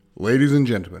Ladies and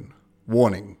gentlemen,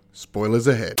 warning, spoilers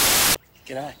ahead.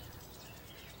 G'day.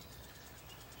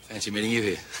 Fancy meeting you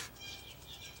here.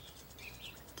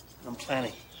 I'm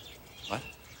planning. What?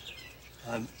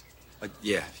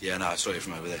 Yeah, no, I saw you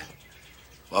from over there.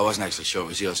 Well, I wasn't actually sure it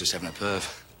was you, I was just having a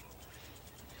perv.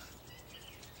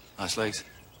 Nice legs.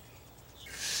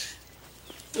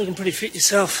 Looking pretty fit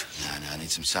yourself. No, I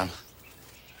need some sun.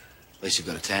 At least you've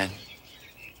got a tan.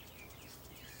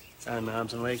 It's only my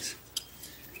arms and legs.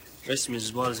 The rest of me is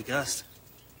as white as a gust.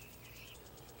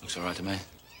 Looks all right to me.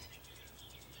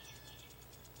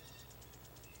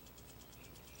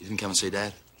 You didn't come and see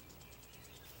Dad?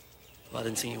 Well, I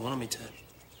didn't think you wanted me to.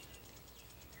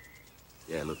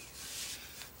 Yeah, look.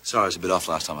 Sorry I was a bit off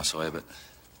last time I saw you, but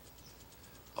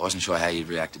I wasn't sure how you'd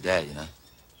react to Dad, you know?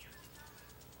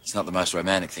 It's not the most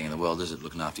romantic thing in the world, is it,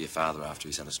 looking after your father after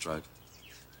he's had a stroke?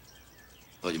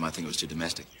 Thought you might think it was too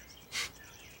domestic.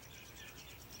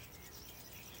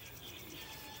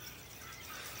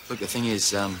 Look, the thing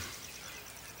is, I'd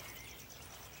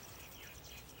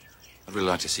really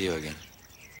like to see you again.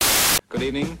 Good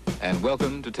evening, and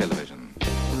welcome to television.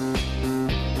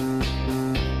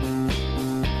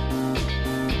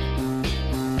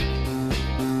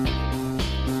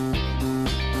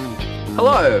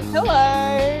 Hello.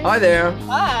 Hello. Hi there.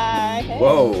 Hi. Hey.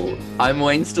 Whoa. I'm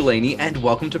Wayne Stellini, and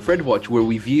welcome to Fred Watch, where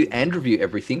we view and review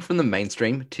everything from the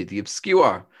mainstream to the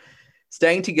obscure.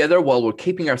 Staying together while we're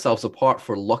keeping ourselves apart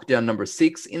for lockdown number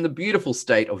 6 in the beautiful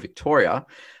state of Victoria,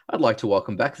 I'd like to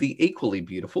welcome back the equally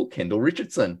beautiful Kendall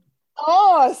Richardson.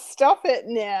 Oh, stop it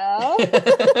now.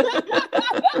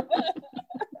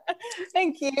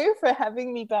 Thank you for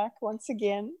having me back once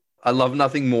again. I love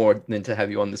nothing more than to have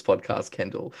you on this podcast,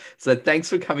 Kendall. So thanks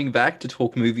for coming back to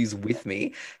talk movies with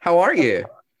me. How are you?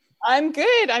 I'm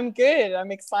good.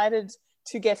 I'm excited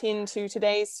to get into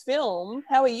today's film.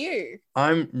 How are you?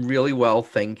 I'm really well,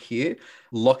 thank you.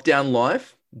 Lockdown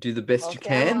life, do the best you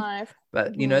can. Life.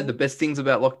 But, you know, the best things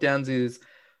about lockdowns is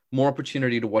more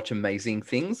opportunity to watch amazing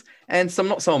things and some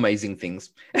not so amazing things.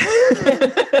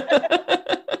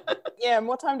 Yeah,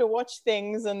 more time to watch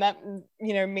things, and that,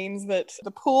 you know, means that the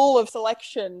pool of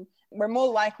selection, we're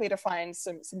more likely to find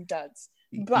some duds.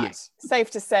 But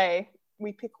safe to say,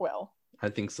 we pick well. I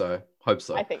think so. Hope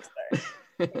so. I think so.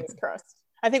 Fingers crossed.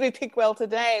 I think we picked well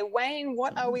today. Wayne,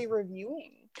 what are we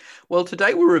reviewing? Well,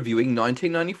 today we're reviewing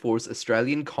 1994's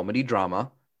Australian comedy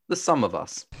drama, The Sum of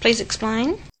Us. Please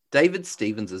explain. David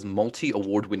Stevens'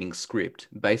 multi-award-winning script,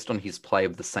 based on his play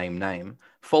of the same name,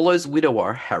 follows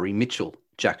widower Harry Mitchell,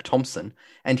 Jack Thompson,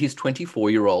 and his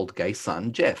 24-year-old gay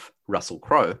son, Jeff, Russell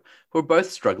Crowe, who are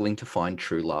both struggling to find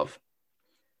true love.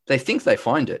 They think they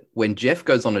find it when Jeff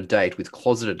goes on a date with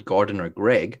closeted gardener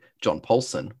Greg, John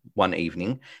Paulson, one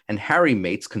evening, and Harry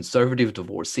meets conservative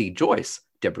divorcee Joyce,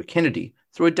 Deborah Kennedy,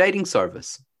 through a dating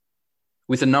service.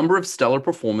 With a number of stellar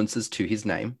performances to his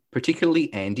name,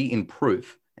 particularly Andy in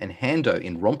Proof and Hando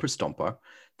in Romper Stomper,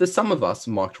 The Sum of Us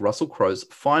marked Russell Crowe's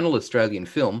final Australian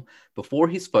film before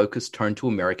his focus turned to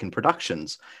American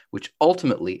productions, which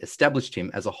ultimately established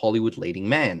him as a Hollywood leading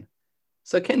man.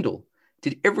 So, Kendall,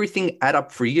 did everything add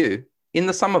up for you in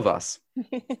The Sum of Us?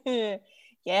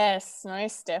 Yes,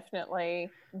 most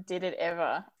definitely. Did it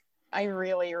ever? I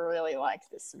really, really like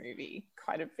this movie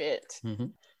quite a bit. Mm-hmm.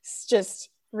 It's just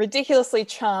ridiculously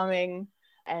charming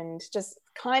and just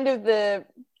kind of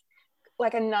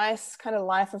like a nice kind of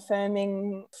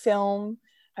life-affirming film.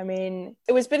 I mean,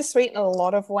 it was bittersweet in a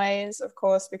lot of ways, of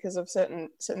course, because of certain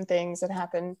things that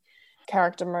happen,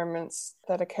 character moments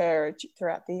that occur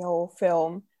throughout the whole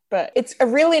film. But it's a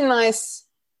really nice,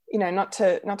 you know, not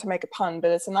to make a pun,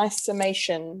 but it's a nice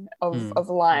summation of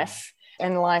life,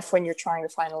 and life when you're trying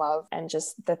to find love, and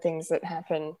just the things that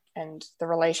happen and the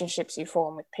relationships you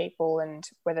form with people, and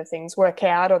whether things work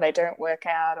out or they don't work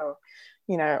out, or,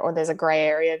 you know, or there's a gray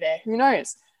area there, who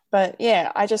knows. But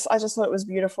yeah, I just thought it was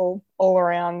beautiful all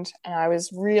around, and I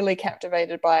was really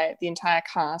captivated by the entire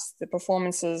cast. The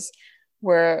performances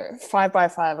were 5 by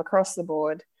 5 across the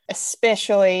board.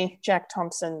 Especially Jack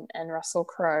Thompson and Russell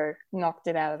Crowe knocked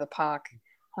it out of the park,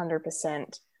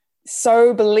 100%.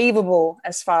 So believable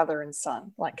as father and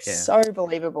son, so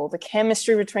believable. The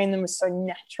chemistry between them was so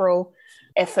natural,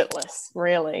 effortless,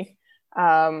 really.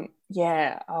 Oh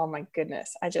my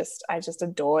goodness. I just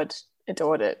adored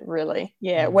it, really.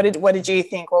 Yeah. What did you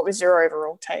think? What was your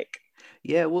overall take?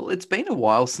 Yeah, well, it's been a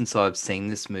while since I've seen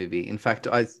this movie. In fact,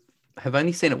 I have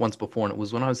only seen it once before, and it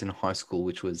was when I was in high school,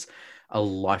 which was a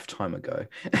lifetime ago.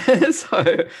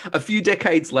 So a few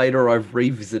decades later, I've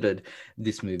revisited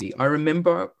this movie. I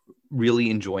remember really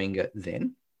enjoying it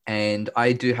then, and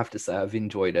I do have to say I've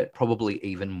enjoyed it probably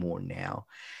even more now.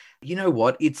 You know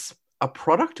what? It's a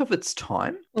product of its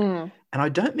time. Mm. And I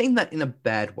don't mean that in a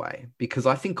bad way, because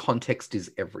I think context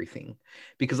is everything.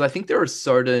 Because I think there are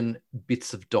certain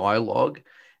bits of dialogue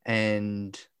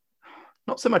and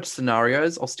not so much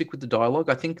scenarios. I'll stick with the dialogue.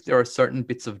 I think there are certain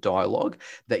bits of dialogue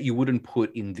that you wouldn't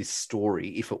put in this story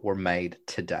if it were made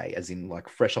today, as in like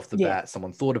fresh off the bat,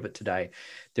 someone thought of it today.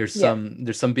 There's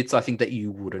some bits I think that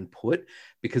you wouldn't put,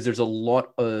 because there's a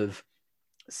lot of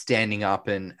standing up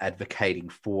and advocating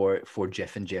for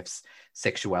Jeff and Jeff's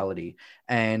sexuality.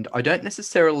 And I don't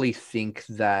necessarily think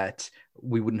that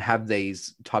we wouldn't have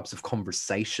these types of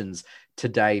conversations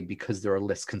today because there are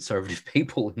less conservative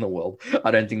people in the world.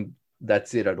 I don't think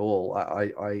that's it at all.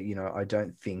 I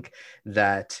don't think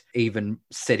that even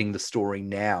setting the story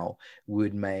now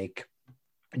would make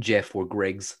Jeff or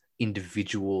Greg's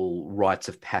individual rites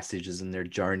of passages and their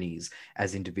journeys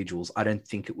as individuals, I don't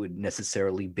think it would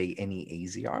necessarily be any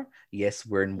easier. Yes,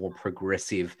 we're in more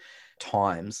progressive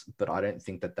times, but I don't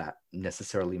think that that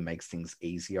necessarily makes things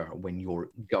easier when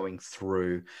you're going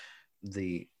through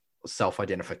the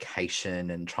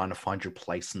self-identification and trying to find your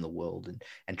place in the world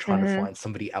and trying to find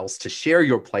somebody else to share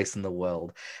your place in the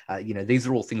world. These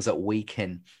are all things that we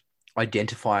can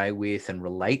identify with and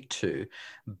relate to,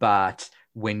 but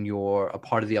when you're a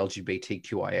part of the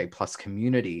LGBTQIA plus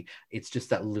community, it's just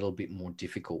that little bit more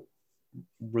difficult,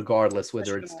 regardless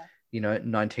whether it's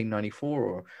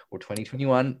 1994 or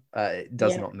 2021. It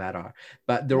does not matter.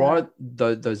 But there are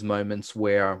those moments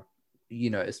where,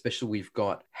 especially we've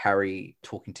got Harry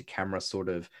talking to camera, sort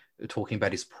of talking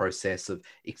about his process of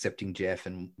accepting Jeff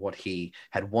and what he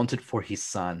had wanted for his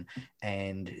son.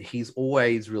 And he's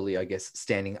always really, I guess,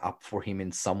 standing up for him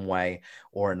in some way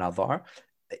or another.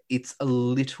 It's a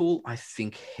little, I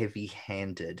think,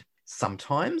 heavy-handed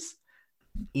sometimes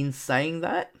in saying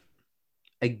that.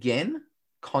 Again,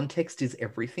 context is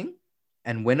everything.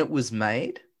 And when it was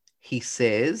made, he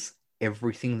says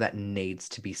everything that needs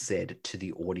to be said to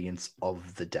the audience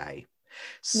of the day.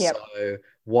 Yep. So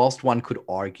whilst one could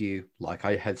argue, like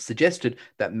I have suggested,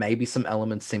 that maybe some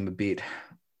elements seem a bit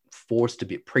forced, a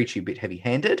bit preachy, a bit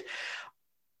heavy-handed,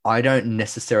 I don't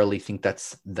necessarily think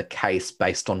that's the case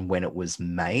based on when it was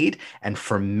made. And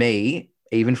for me,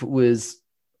 even if it was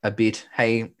a bit,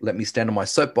 hey, let me stand on my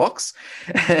soapbox,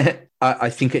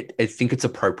 I think it's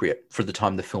appropriate for the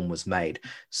time the film was made.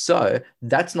 So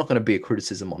that's not going to be a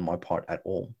criticism on my part at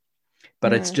all.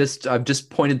 But it's just, I've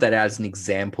just pointed that out as an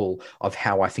example of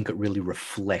how I think it really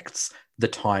reflects the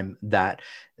time that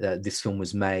this film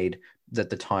was made, that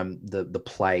the time the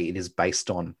play it is based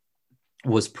on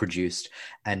was produced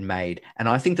and made. And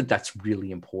I think that that's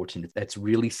really important. That's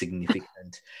really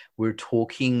significant. We're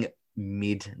talking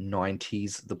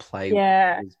mid-90s. The play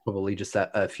was probably just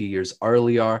a few years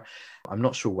earlier. I'm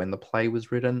not sure when the play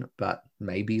was written, but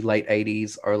maybe late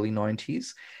 80s, early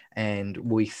 90s. And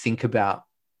we think about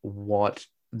what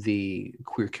the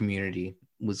queer community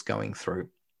was going through.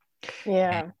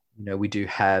 Yeah. And, we do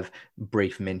have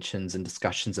brief mentions and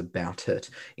discussions about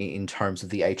it in terms of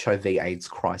the HIV/AIDS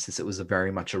crisis. It was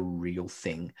very much a real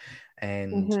thing.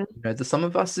 And, the Sum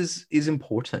of Us is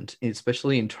important,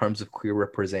 especially in terms of queer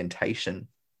representation,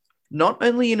 not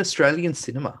only in Australian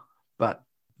cinema, but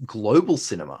global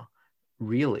cinema,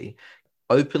 really.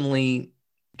 Openly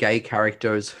gay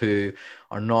characters who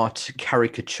are not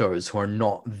caricatures, who are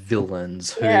not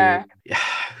villains,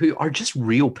 who are just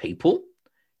real people.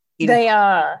 They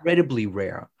are incredibly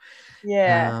rare.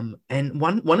 Yeah. And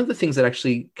one of the things that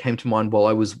actually came to mind while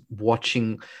I was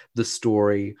watching the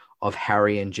story of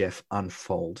Harry and Jeff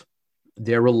unfold,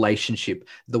 their relationship,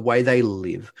 the way they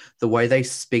live, the way they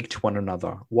speak to one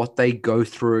another, what they go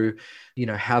through,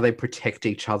 how they protect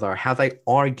each other, how they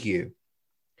argue.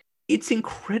 It's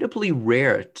incredibly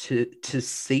rare to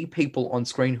see people on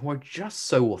screen who are just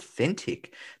so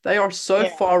authentic. They are so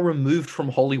far removed from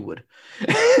Hollywood.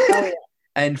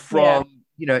 And from,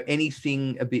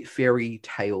 anything a bit fairy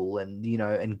tale and,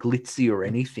 and glitzy or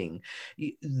anything.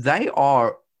 They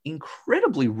are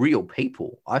incredibly real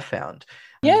people, I found.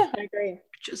 Yeah, I agree.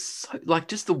 Just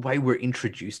just the way we're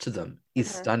introduced to them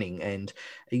is stunning. And,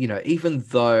 even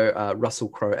though Russell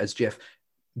Crowe as Jeff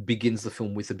begins the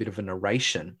film with a bit of a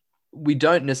narration, we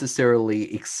don't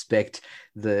necessarily expect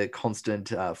the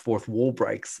constant fourth wall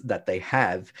breaks that they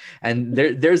have. And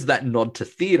there's that nod to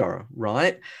theatre,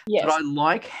 right? Yes. But I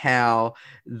like how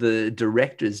the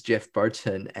directors, Jeff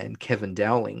Burton and Kevin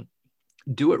Dowling,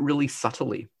 do it really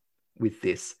subtly with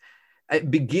this. It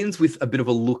begins with a bit of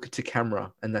a look to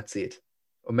camera, and that's it.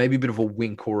 Or maybe a bit of a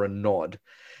wink or a nod.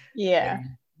 Yeah.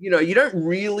 And, you don't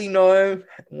really know,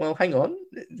 well, hang on,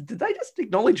 did they just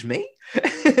acknowledge me?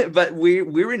 But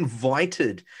we're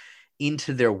invited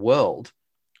into their world.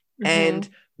 And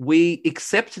we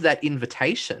accept that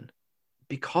invitation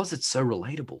because it's so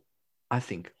relatable, I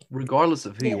think, regardless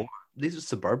of who you are. These are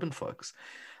suburban folks.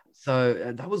 So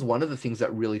that was one of the things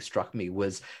that really struck me,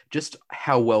 was just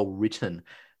how well written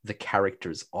the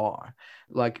characters are.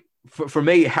 Like, for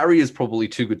me, Harry is probably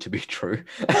too good to be true.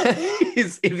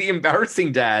 He's the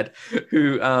embarrassing dad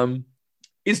who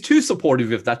is too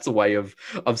supportive, if that's a way of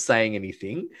saying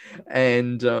anything.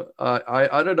 And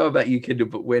I don't know about you, Kendall,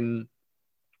 but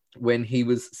when he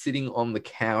was sitting on the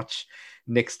couch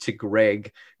next to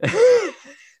Greg,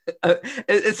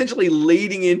 essentially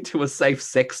leading into a safe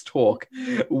sex talk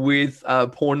with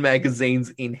porn magazines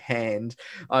in hand,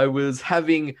 I was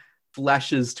having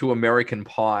flashes to American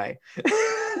Pie.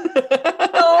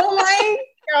 Oh my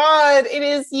God. It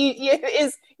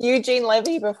is Eugene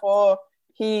Levy before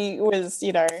he was,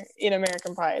 in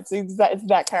American Pie. It's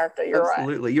that character. You're right.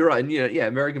 Absolutely. You're right. And yeah,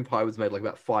 American Pie was made like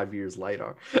about 5 years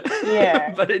later.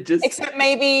 Yeah. But it just... Except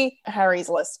maybe Harry's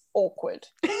less awkward.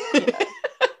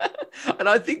 And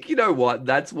I think, you know what?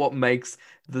 That's what makes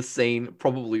the scene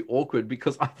probably awkward,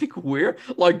 because I think we're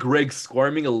like Greg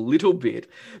squirming a little bit.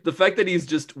 The fact that he's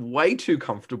just way too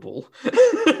comfortable.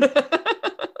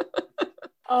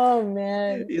 Oh,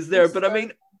 man. Is there? But I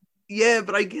mean, yeah,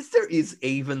 but I guess there is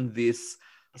even this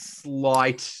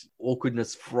slight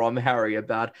awkwardness from Harry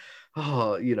about,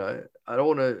 I don't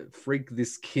want to freak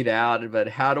this kid out, but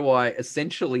how do I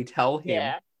essentially tell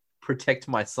him, protect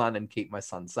my son and keep my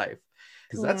son safe?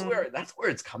 Because that's where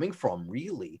it's coming from,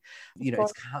 really.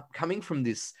 It's coming from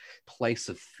this place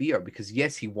of fear, because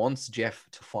yes, he wants Jeff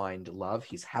to find love.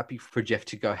 He's happy for Jeff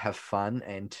to go have fun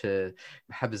and to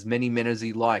have as many men as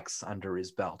he likes under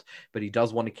his belt, but he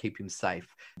does want to keep him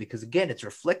safe, because again, it's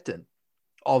reflectant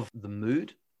of the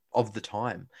mood of the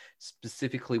time,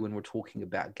 specifically when we're talking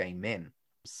about gay men.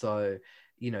 So,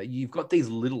 you've got these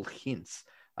little hints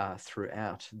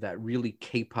throughout that really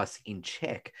keep us in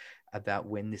check about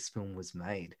when this film was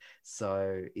made.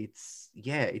 So it's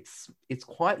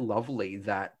quite lovely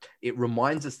that it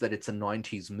reminds us that it's a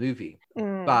 90s movie,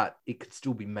 but it could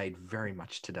still be made very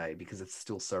much today because it's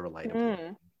still so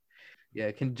relatable.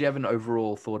 Yeah, do you have an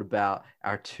overall thought about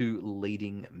our two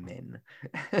leading men?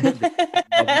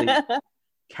 Lovely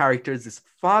characters, this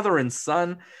father and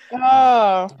son.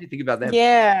 Oh, what do you think about them?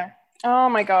 Yeah. Oh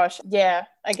my gosh. Yeah.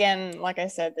 Again, like I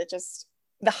said, they're just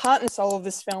the heart and soul of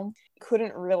this film.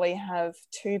 Couldn't really have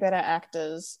two better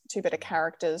actors, two better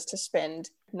characters to spend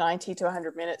 90 to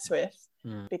 100 minutes with,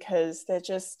 because they're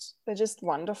just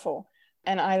wonderful.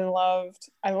 And I loved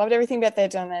everything about their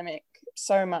dynamic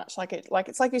so much.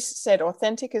 It's like you said,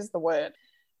 authentic is the word.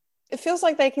 It feels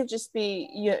like they could just be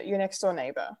your next door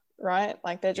neighbor, right?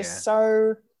 Like they're just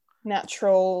so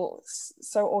natural,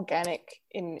 so organic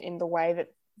in the way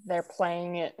that they're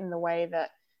playing it, in the way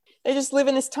that they just live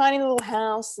in this tiny little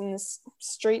house in this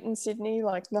street in Sydney,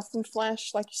 like nothing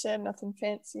flash, like you said, nothing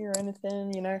fancy or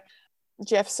anything,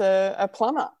 Jeff's a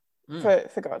plumber,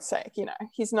 for God's sake,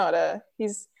 he's not a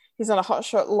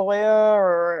hotshot lawyer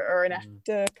or an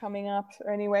actor coming up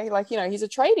or anyway, he's a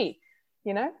tradie,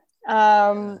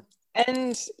 and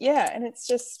it's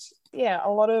just, a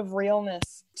lot of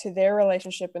realness to their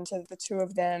relationship and to the two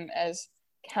of them as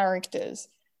characters,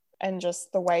 and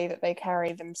just the way that they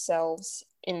carry themselves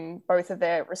in both of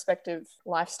their respective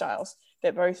lifestyles.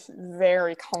 They're both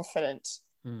very confident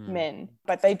men,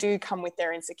 but they do come with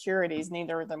their insecurities.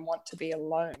 Neither of them want to be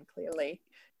alone, clearly,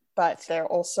 but they're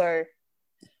also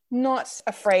not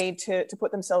afraid to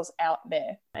put themselves out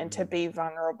there and to be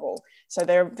vulnerable. So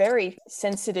they're very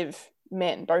sensitive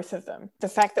men, both of them. The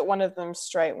fact that one of them's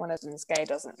straight, one of them's gay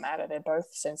doesn't matter. They're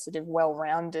both sensitive,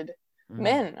 well-rounded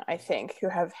men, I think, who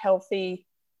have healthy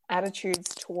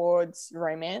attitudes towards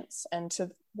romance and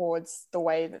towards the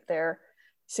way that their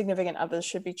significant others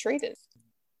should be treated.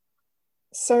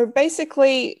 So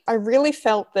basically, I really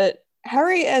felt that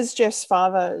Harry as Jeff's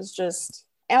father is just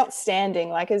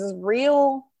outstanding. As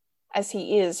real as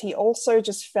he is, he also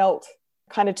just felt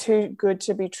kind of too good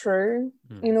to be true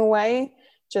in a way,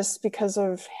 just because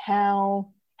of how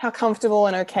comfortable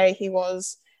and okay he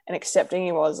was and accepting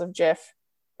he was of Jeff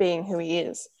being who he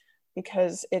is.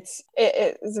 Because it's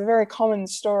a very common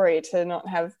story to not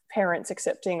have parents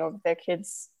accepting of their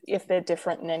kids if they're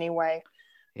different in any way,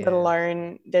 let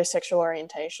alone their sexual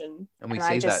orientation. And we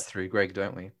see that through Greg,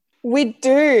 don't we? We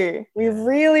do. We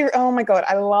really, oh my God,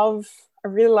 I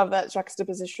really love that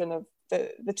juxtaposition of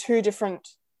the two different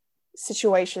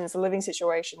situations, the living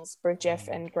situations both Jeff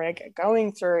and Greg are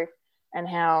going through, and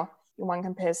how one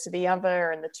compares to the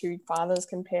other and the two fathers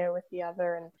compare with the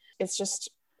other. And it's just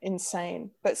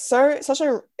insane, but such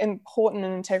an important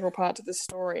and integral part to the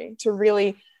story, to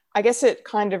really I guess it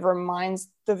kind of reminds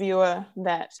the viewer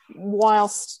that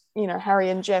whilst, Harry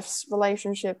and Jeff's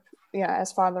relationship,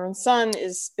 as father and son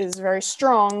is very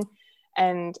strong,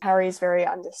 and Harry's very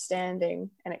understanding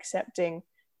and accepting,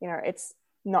 it's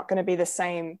not going to be the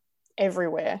same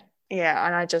everywhere. Yeah,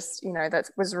 and I just, that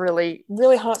was really,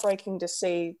 really heartbreaking to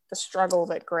see the struggle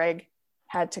that Greg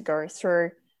had to go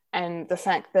through, and the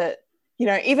fact that,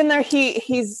 even though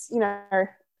he's,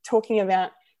 talking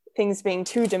about things being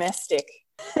too domestic,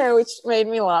 which made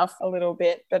me laugh a little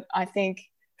bit. But I think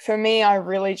for me, I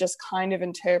really just kind of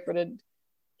interpreted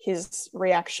his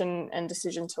reaction and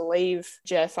decision to leave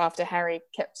Jeff after Harry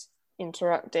kept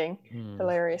interrupting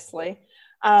hilariously,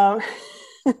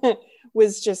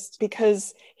 was just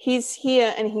because he's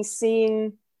here and he's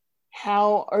seeing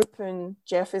how open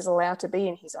Jeff is allowed to be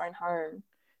in his own home,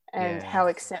 and how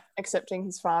accepting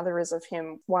his father is of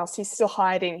him whilst he's still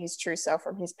hiding his true self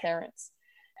from his parents.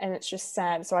 And it's just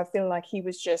sad. So I feel like he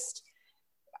was just,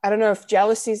 I don't know if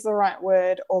jealousy is the right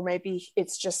word, or maybe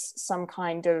it's just some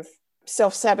kind of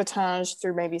self-sabotage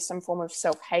through maybe some form of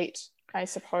self-hate, I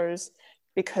suppose,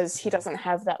 because he doesn't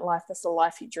have that life. That's the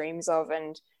life he dreams of.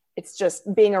 And it's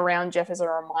just being around Jeff as a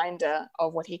reminder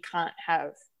of what he can't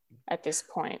have at this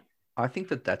point. I think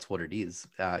that's what it is,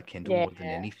 Kendall, more than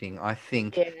anything. I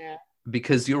think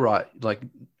because you're right, like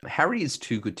Harry is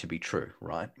too good to be true,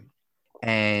 right?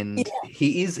 And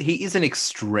he is an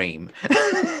extreme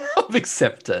of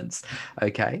acceptance,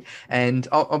 okay? And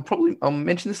I'll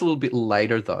mention this a little bit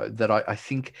later, though, that I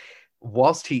think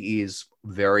whilst he is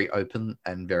very open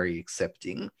and very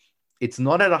accepting, it's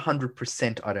not at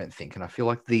 100%, I don't think. And I feel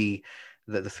like the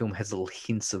film has little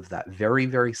hints of that very,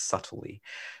 very subtly.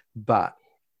 But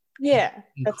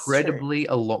incredibly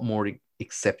a lot more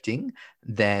accepting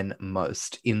than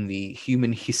most in the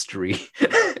human history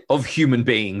of human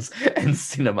beings and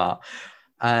cinema.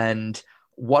 And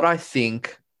what I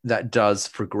think that does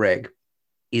for Greg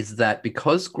is that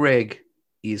because Greg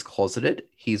is closeted,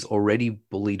 he's already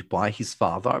bullied by his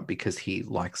father because he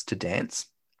likes to dance.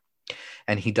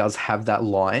 And he does have that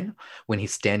line when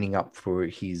he's standing up for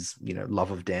his,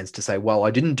 love of dance to say, well,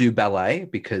 I didn't do ballet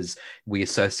because we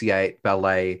associate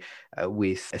ballet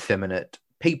with effeminate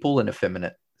people and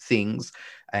effeminate things.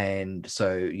 And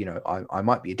so, I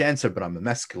might be a dancer, but I'm a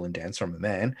masculine dancer. I'm a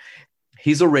man.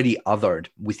 He's already othered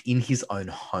within his own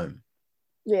home.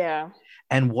 Yeah.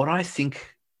 And what I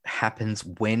think happens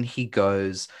when he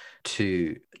goes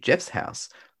to Jeff's house,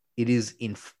 it is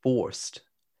enforced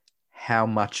how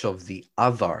much of the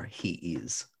other he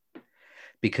is.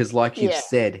 Because like you've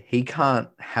said, he can't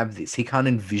have this. He can't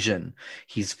envision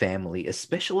his family,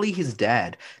 especially his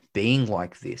dad, being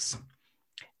like this.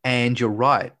 And you're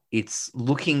right. It's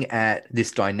looking at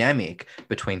this dynamic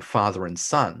between father and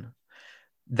son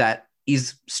that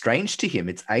is strange to him.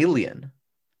 It's alien,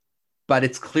 but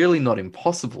it's clearly not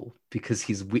impossible because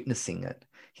he's witnessing it.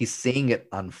 He's seeing it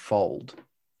unfold.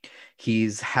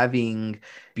 He's having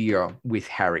beer with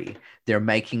Harry. They're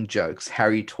making jokes.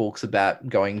 Harry talks about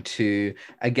going to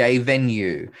a gay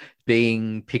venue,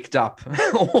 being picked up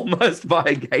almost by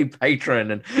a gay patron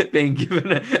and being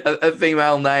given a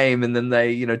female name. And then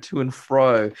they, to and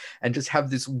fro and just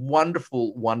have this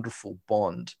wonderful, wonderful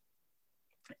bond.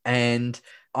 And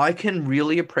I can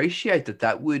really appreciate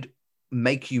that would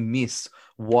make you miss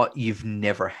what you've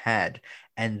never had.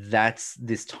 And that's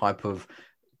this type of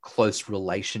close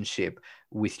relationship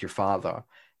with your father.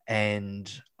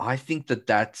 And I think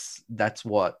that's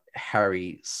what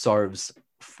Harry serves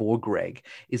for Greg,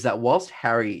 is that whilst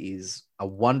Harry is a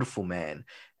wonderful man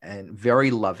and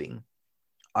very loving,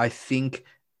 I think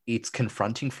it's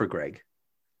confronting for Greg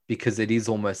because it is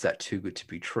almost that too good to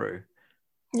be true.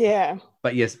 Yeah.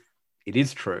 But yes, it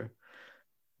is true,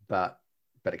 but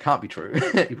it can't be true,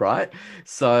 right?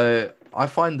 So I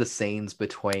find the scenes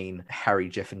between Harry,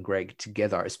 Jeff, and Greg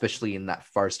together, especially in that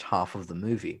first half of the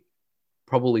movie,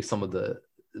 probably some of the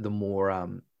more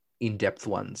in-depth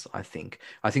ones, I think.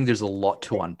 I think there's a lot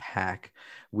to unpack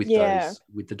with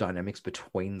with the dynamics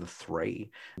between the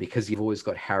three, because you've always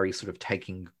got Harry sort of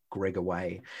taking Greg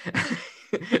away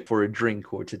for a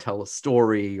drink or to tell a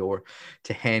story or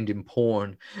to hand him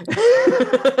porn.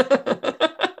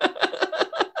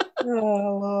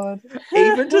 Oh, Lord.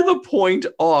 Even to the point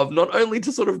of not only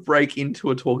to sort of break into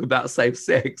a talk about safe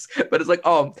sex, but it's like,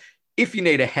 if you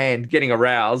need a hand getting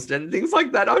aroused and things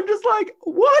like that. I'm just like,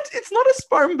 what? It's not a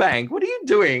sperm bank. What are you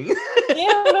doing?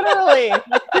 Yeah, literally.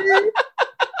 Like,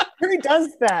 who does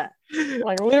that?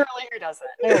 Like, literally, who does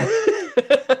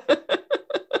that?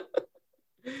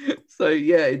 So,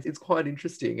 yeah, it's quite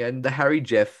interesting. And the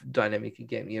Harry-Jeff dynamic,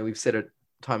 again, we've said it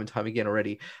time and time again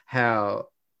already, how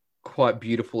quite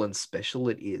beautiful and special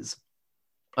it is.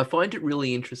 I find it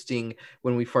really interesting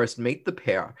when we first meet the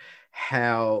pair,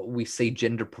 how we see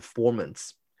gender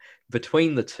performance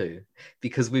between the two,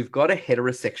 because we've got a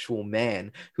heterosexual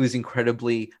man who is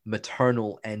incredibly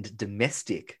maternal and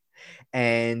domestic,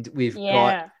 and we've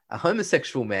got a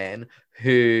homosexual man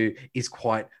who is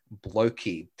quite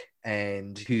blokey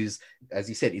and who's, as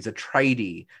you said, is a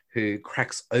tradie who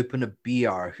cracks open a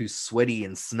beer, who's sweaty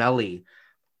and smelly.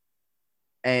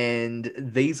 And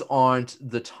these aren't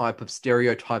the type of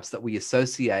stereotypes that we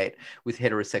associate with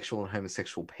heterosexual and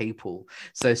homosexual people.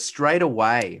 So straight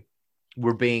away,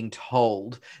 we're being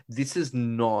told this is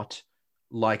not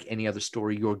like any other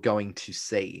story you're going to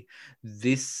see.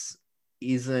 This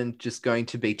isn't just going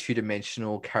to be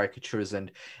two-dimensional caricatures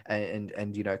and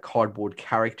cardboard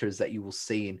characters that you will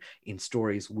see in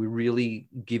stories. We're really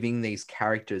giving these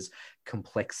characters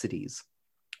complexities.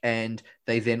 And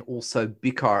they then also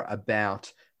bicker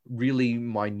about really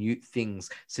minute things.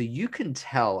 So you can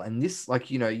tell, and this,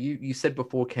 you said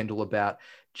before, Kendall, about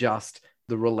just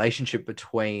the relationship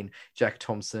between Jack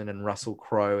Thompson and Russell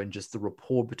Crowe and just the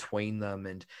rapport between them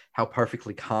and how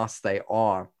perfectly cast they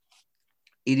are.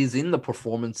 It is in the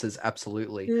performances,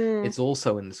 absolutely. It's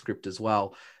also in the script as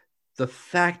well. The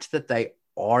fact that they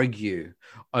argue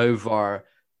over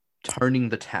turning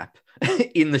the tap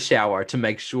in the shower to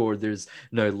make sure there's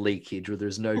no leakage or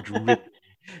there's no drip.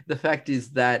 The fact is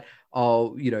that,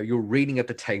 you're reading at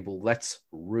the table. That's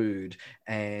rude.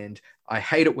 And I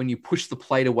hate it when you push the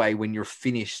plate away when you're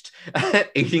finished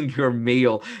eating your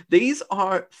meal. These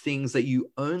are things that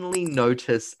you only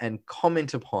notice and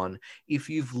comment upon if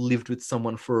you've lived with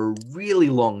someone for a really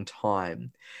long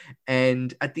time.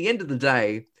 And at the end of the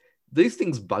day, these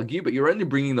things bug you, but you're only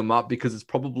bringing them up because there's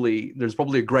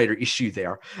probably a greater issue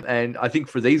there. And I think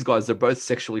for these guys, they're both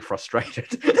sexually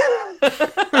frustrated.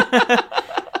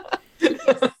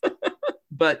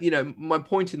 But, my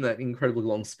point in that incredibly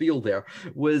long spiel there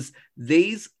was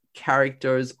these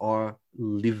characters are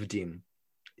lived in.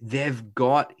 They've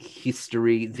got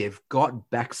history, they've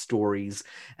got backstories,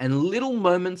 and little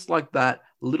moments like that,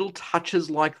 little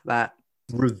touches like that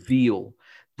reveal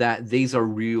that these are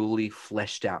really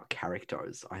fleshed out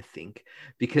characters, I think,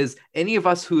 because any of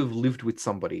us who have lived with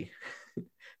somebody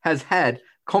has had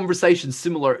conversations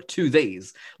similar to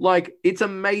these. Like, it's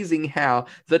amazing how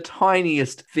the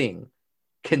tiniest thing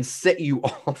can set you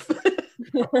off.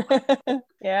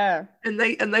 Yeah. And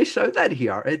they show that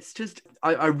here. It's just,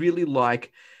 I really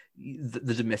like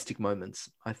the domestic moments.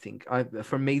 I think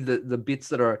for me, the bits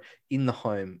that are in the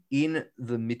home, in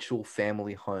the Mitchell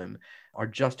family home, are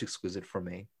just exquisite for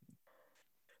me.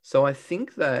 So I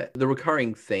think that the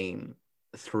recurring theme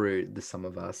through The Sum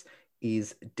of Us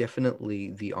is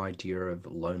definitely the idea of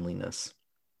loneliness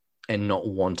and not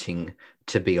wanting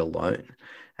to be alone.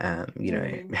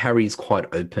 Harry's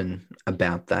quite open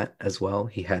about that as well.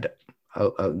 He had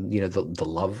the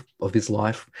love of his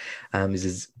life is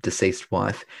his deceased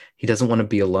wife. He doesn't want to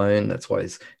be alone. That's why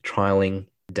he's trialing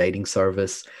a dating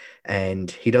service, and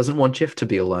he doesn't want Jeff to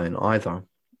be alone either.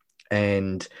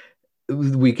 And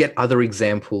we get other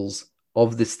examples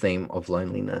of this theme of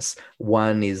loneliness.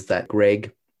 One is that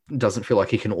Greg doesn't feel like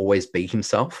he can always be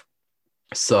himself.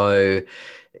 So,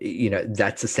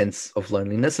 that's a sense of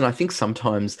loneliness. And I think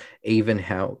sometimes even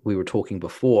how we were talking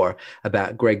before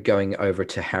about Greg going over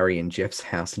to Harry and Jeff's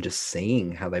house and just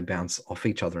seeing how they bounce off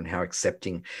each other and how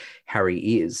accepting Harry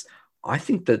is, I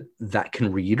think that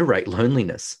can reiterate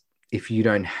loneliness if you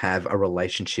don't have a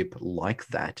relationship like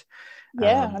that.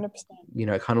 Yeah,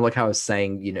 100%. Kind of like how I was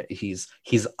saying, he's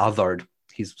othered,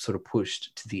 he's sort of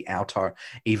pushed to the outer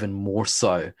even more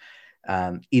so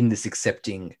in this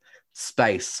accepting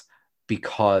space,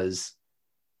 because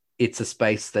it's a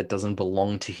space that doesn't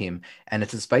belong to him, and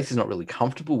it's a space he's not really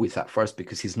comfortable with at first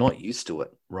because he's not used to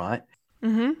it, right?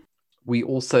 Mm-hmm. We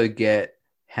also get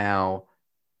how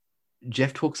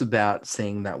Jeff talks about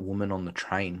seeing that woman on the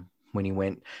train when he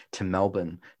went to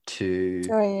Melbourne to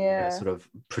sort of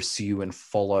pursue and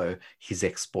follow his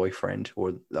ex-boyfriend,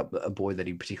 or a boy that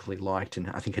he particularly liked and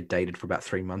I think had dated for about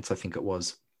 3 months, I think it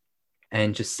was.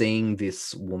 And just seeing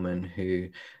this woman who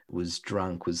was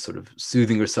drunk, was sort of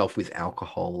soothing herself with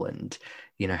alcohol, and,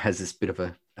 has this bit of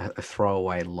a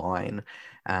throwaway line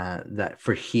that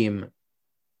for him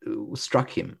struck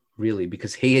him really,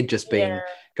 because he had just been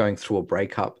going through a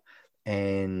breakup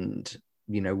and,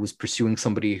 was pursuing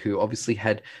somebody who obviously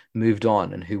had moved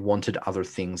on and who wanted other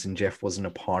things, and Jeff wasn't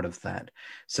a part of that.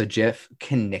 So Jeff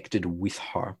connected with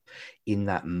her in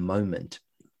that moment.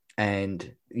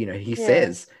 And, he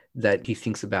says that he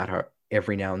thinks about her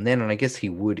every now and then, and I guess he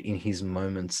would in his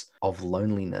moments of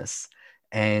loneliness.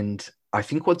 And I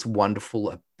think what's wonderful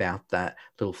about that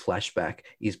little flashback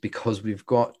is because we've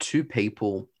got two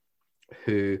people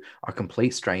who are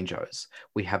complete strangers.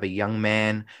 We have a young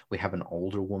man, we have an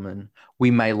older woman.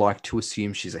 We may like to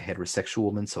assume she's a heterosexual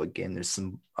woman. So again, there's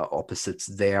some opposites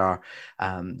there.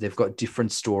 They've got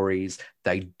different stories.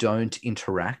 They don't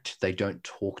interact. They don't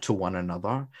talk to one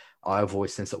another. I've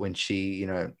always sensed that when she,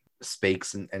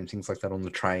 speaks and things like that on the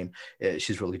train,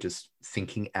 she's really just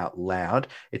thinking out loud.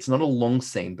 It's not a long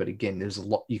scene, but again, there's a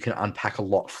lot, you can unpack a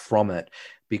lot from it,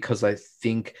 because I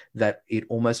think that it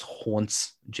almost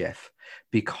haunts Jeff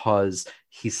because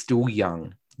he's still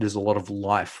young. There's a lot of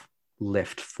life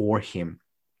left for him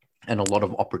and a lot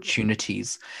of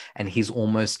opportunities, and he's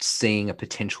almost seeing a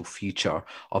potential future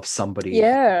of somebody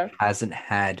Yeah. who hasn't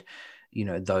had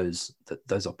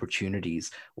those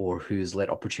opportunities, or who's let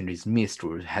opportunities missed,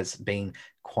 or has been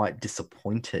quite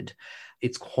disappointed.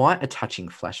 It's quite a touching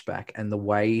flashback, and the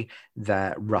way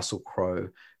that Russell Crowe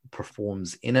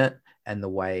performs in it, and the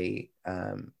way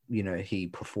he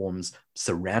performs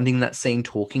surrounding that scene,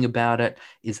 talking about it,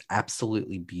 is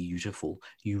absolutely beautiful.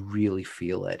 You really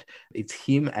feel it. It's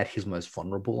him at his most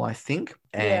vulnerable, I think,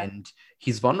 and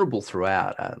he's vulnerable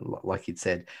throughout, like you'd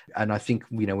said. And I think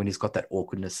when he's got that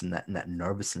awkwardness and that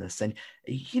nervousness, and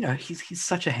he's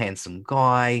such a handsome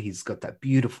guy. He's got that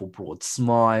beautiful broad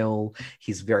smile.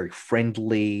 He's very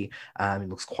friendly. He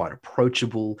looks quite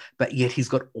approachable, but yet he's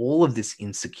got all of this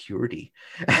insecurity,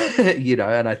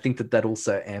 and I think that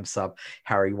also amps up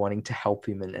Harry wanting to help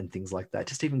him and things like that.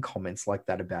 Just even comments like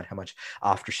that about how much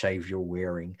aftershave you're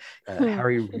wearing.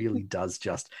 Harry really does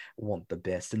just want the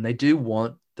best, and they do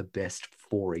want the best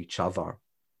for each other.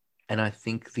 And I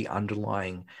think the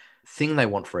underlying thing they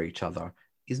want for each other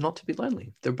is not to be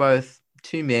lonely. They're both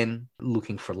two men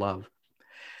looking for love.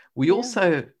 We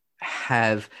also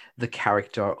have the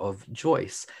character of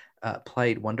Joyce,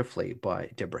 played wonderfully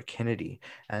by Deborah Kennedy.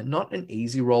 Not an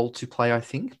easy role to play, I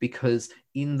think, because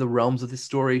in the realms of this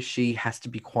story, she has to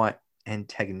be quite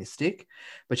antagonistic,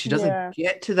 but she doesn't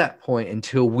get to that point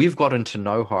until we've gotten to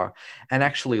know her and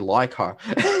actually like her.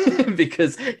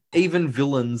 Because even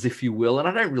villains, if you will, and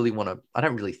I don't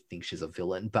really think she's a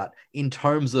villain, but in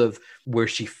terms of where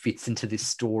she fits into this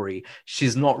story,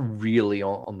 she's not really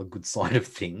on the good side of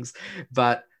things.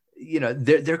 But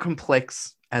they're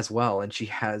complex as well. And she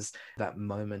has that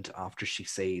moment after she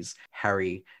sees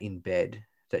Harry in bed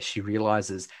that she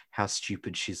realizes how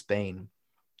stupid she's been.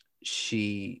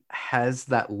 She has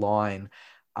that line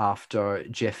after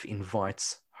Jeff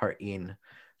invites her in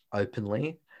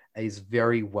openly, is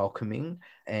very welcoming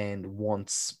and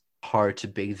wants her to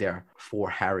be there for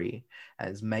Harry,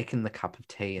 as making the cup of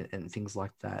tea and things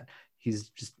like that. He's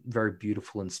just very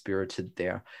beautiful and spirited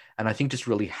there. And I think just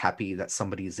really happy that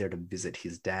somebody is there to visit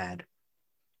his dad.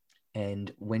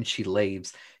 And when she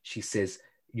leaves, she says,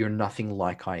 "You're nothing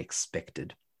like I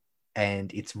expected."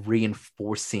 And it's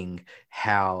reinforcing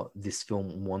how this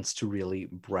film wants to really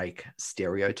break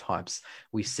stereotypes.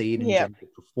 We see it in gender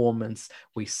performance.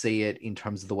 We see it in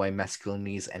terms of the way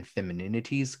masculinities and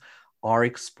femininities are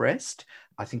expressed.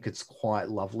 I think it's quite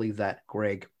lovely that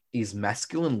Greg is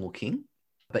masculine looking,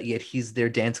 but yet he's there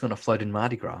dancing on a float in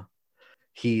Mardi Gras.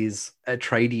 He's a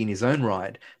tradie in his own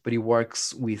right, but he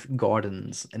works with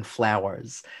gardens and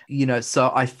flowers,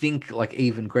 so I think, like,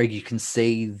 even Greg, you can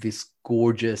see this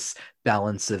gorgeous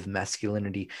balance of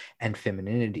masculinity and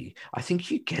femininity. I think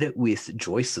you get it with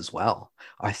Joyce as well.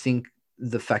 I think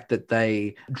the fact that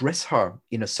they dress her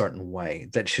in a certain way,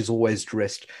 that she's always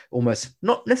dressed almost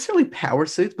not necessarily power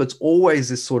suits, but it's always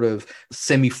this sort of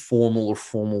semi-formal or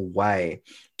formal way.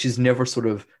 She's never sort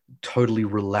of totally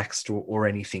relaxed or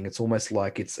anything. It's almost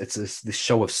like it's this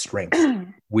show of strength,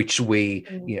 which we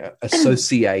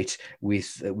associate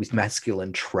with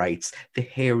masculine traits. The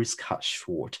hair is cut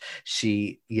short.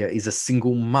 She is a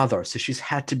single mother, so she's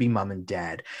had to be mum and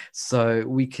dad. So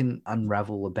we can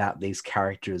unravel about these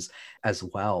characters as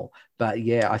well. But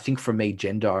I think for me,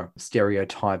 gender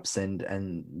stereotypes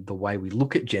and the way we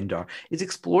look at gender is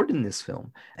explored in this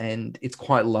film. And it's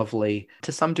quite lovely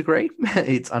to some degree.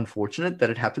 It's unfortunate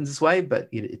that it happens this way, but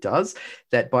it does.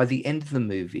 That by the end of the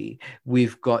movie,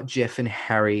 we've got Jeff and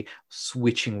Harry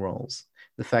switching roles.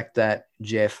 The fact that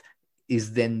Jeff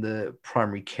is then the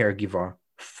primary caregiver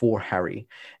for Harry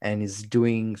and is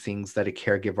doing things that a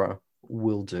caregiver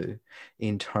will do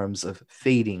in terms of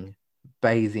feeding,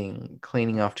 bathing,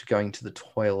 cleaning after going to the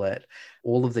toilet,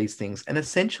 all of these things, and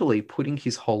essentially putting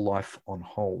his whole life on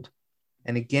hold.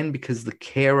 And again, because the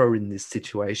carer in this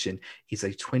situation is a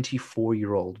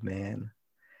 24-year-old man,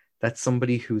 that's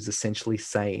somebody who's essentially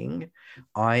saying,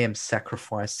 I am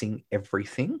sacrificing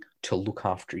everything to look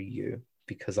after you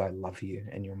because I love you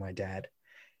and you're my dad.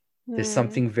 There's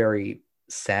something very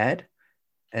sad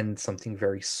and something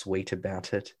very sweet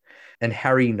about it. And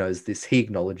Harry knows this. He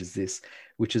acknowledges this,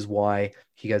 which is why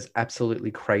he goes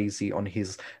absolutely crazy on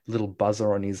his little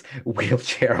buzzer on his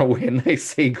wheelchair when they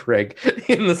see Greg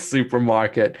in the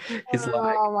supermarket. He's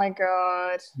like, oh my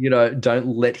God. don't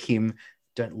let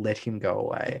him go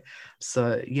away.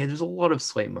 So yeah, there's a lot of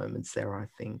sweet moments there, I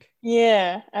think.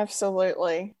 Yeah,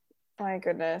 absolutely. My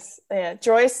goodness. Yeah,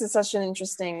 Joyce is such an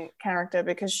interesting character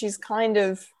because she's kind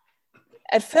of,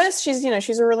 at first she's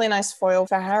a really nice foil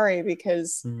for Harry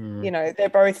because, they're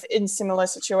both in similar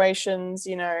situations,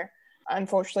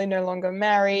 unfortunately no longer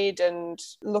married and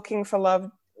looking for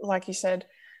love. Like you said,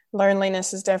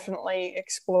 loneliness is definitely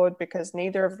explored because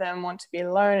neither of them want to be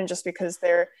alone. And just because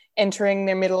they're entering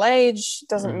their middle age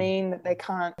doesn't mean that they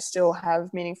can't still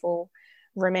have meaningful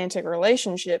romantic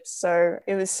relationships. So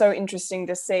it was so interesting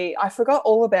to see. I forgot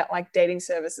all about like dating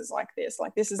services like this.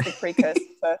 Like this is the precursor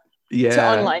to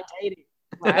online dating,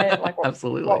 right? Like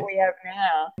Absolutely. What we have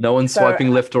now. No one's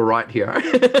swiping left or right here.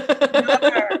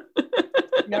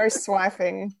 No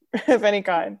swiping of any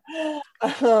kind.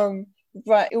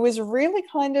 But it was really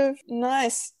kind of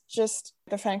nice, just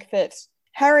the fact that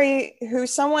Harry, who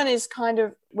someone is kind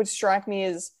of would strike me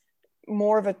as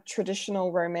more of a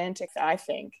traditional romantic, I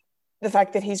think, the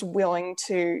fact that he's willing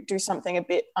to do something a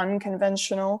bit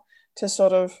unconventional to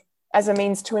sort of as a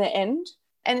means to an end.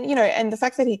 And, and the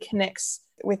fact that he connects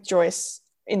with Joyce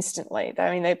instantly.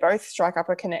 I mean, they both strike up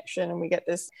a connection and we get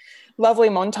this lovely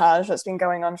montage that's been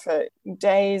going on for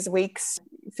days, weeks,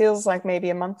 feels like maybe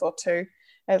a month or two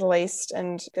at least.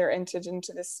 And they're entered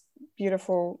into this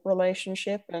beautiful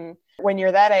relationship. And when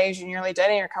you're that age and you're only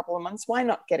dating a couple of months, why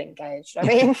not get engaged? I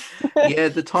mean, yeah,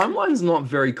 the timeline's not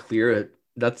very clear.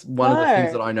 That's one of the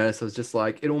things that I noticed. I was just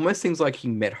like, it almost seems like he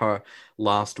met her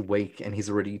last week and he's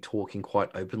already talking quite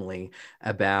openly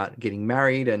about getting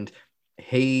married, and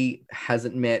he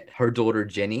hasn't met her daughter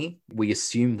Jenny. We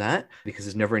assume that because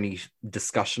there's never any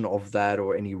discussion of that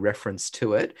or any reference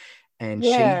to it. And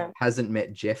she hasn't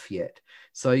met Jeff yet.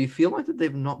 So you feel like that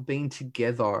they've not been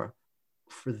together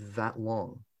for that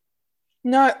long.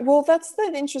 No, well, that's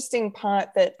the interesting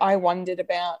part that I wondered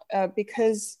about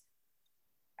because,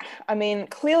 I mean,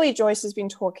 clearly Joyce has been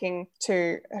talking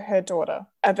to her daughter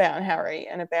about Harry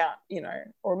and about,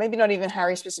 or maybe not even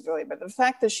Harry specifically, but the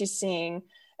fact that she's seeing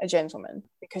a gentleman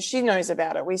because she knows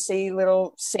about it. We see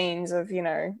little scenes of,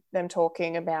 them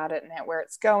talking about it and where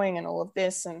it's going and all of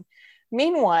this. And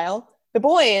meanwhile, the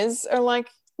boys are like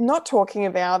not talking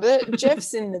about it.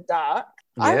 Jeff's in the dark.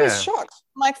 Yeah. I was shocked.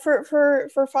 Like for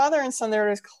father and son, they're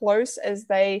as close as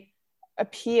they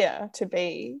appear to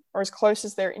be, or as close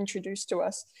as they're introduced to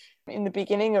us in the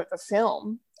beginning of the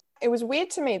film. It was weird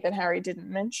to me that Harry didn't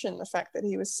mention the fact that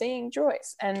he was seeing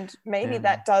Joyce, and maybe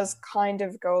that does kind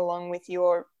of go along with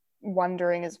your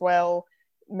wondering as well.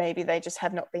 Maybe they just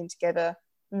have not been together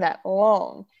that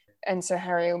long, and so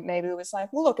Harry maybe was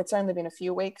like, well, look, it's only been a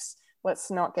few weeks,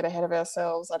 let's not get ahead of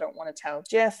ourselves. I don't want to tell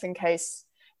Jeff in case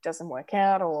it doesn't work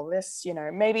out, all of this,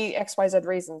 maybe XYZ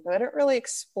reasons, but they don't really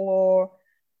explore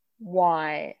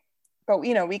why. But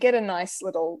we get a nice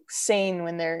little scene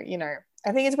when they're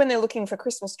I think it's when they're looking for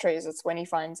Christmas trees. It's when he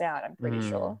finds out, I'm pretty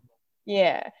sure.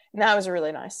 Yeah, and that was a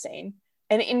really nice scene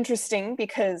and interesting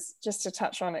because, just to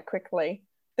touch on it quickly,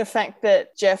 the fact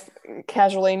that Jeff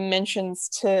casually mentions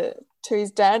to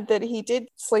his dad that he did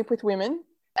sleep with women,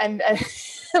 and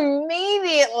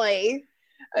immediately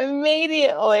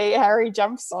Harry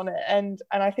jumps on it, and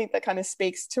I think that kind of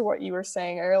speaks to what you were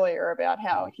saying earlier about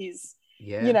how he's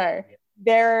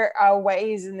there are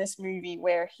ways in this movie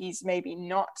where he's maybe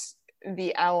not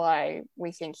the ally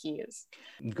we think he is.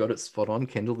 You got it spot on,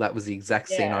 Kendall. That was the exact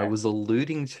scene I was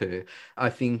alluding to.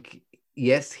 I think,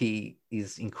 yes, he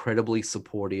is incredibly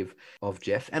supportive of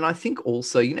Jeff. And I think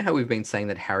also, how we've been saying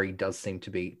that Harry does seem to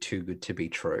be too good to be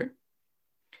true.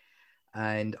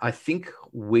 And I think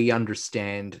we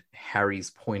understand Harry's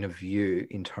point of view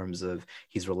in terms of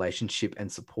his relationship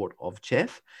and support of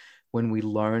Jeff when we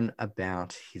learn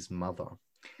about his mother.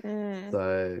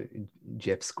 So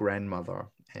Jeff's grandmother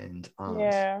and aunt.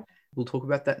 Yeah. We'll talk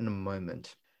about that in a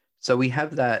moment. So we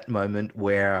have that moment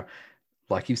where,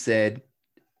 like you said,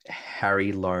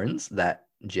 Harry learns that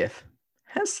Jeff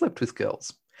has slept with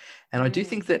girls. And I do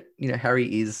think that,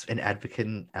 Harry is an advocate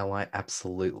and ally,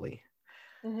 absolutely.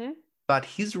 Mm-hmm. But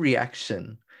his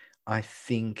reaction, I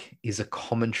think, is a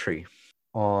commentary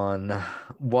on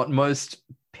what most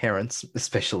parents,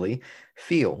 especially,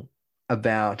 feel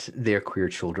about their queer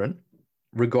children,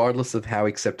 regardless of how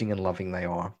accepting and loving they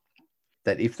are.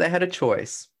 That if they had a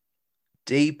choice,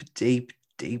 deep, deep,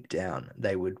 deep down,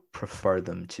 they would prefer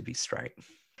them to be straight.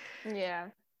 Yeah.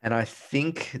 And I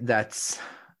think that's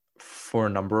for a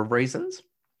number of reasons.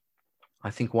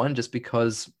 I think one, just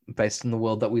because based on the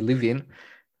world that we live in,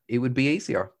 it would be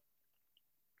easier.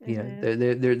 You know,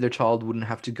 their child wouldn't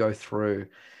have to go through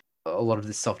a lot of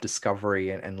this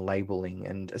self-discovery and labeling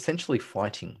and essentially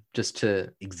fighting just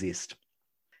to exist.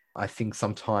 I think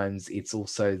sometimes it's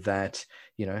also that,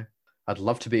 you know, I'd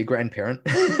love to be a grandparent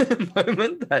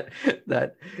moment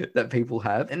that people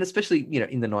have. And especially, you know,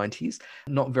 in the 90s,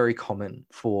 not very common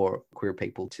for queer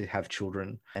people to have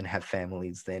children and have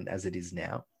families then as it is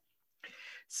now.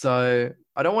 So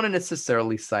I don't want to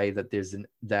necessarily say that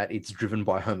that it's driven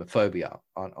by homophobia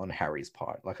on Harry's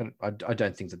part. Like I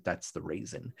don't think that that's the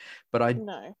reason, but I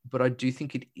do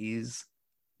think it is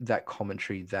that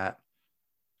commentary that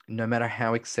no matter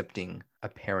how accepting a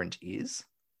parent is,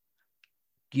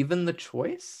 given the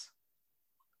choice,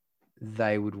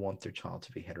 they would want their child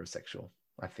to be heterosexual,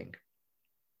 I think.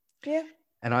 Yeah.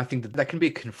 And I think that can be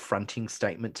a confronting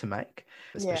statement to make,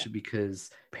 especially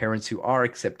because parents who are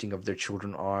accepting of their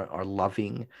children are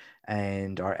loving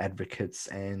and are advocates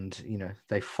and, you know,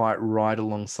 they fight right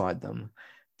alongside them.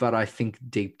 But I think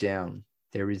deep down,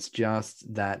 there is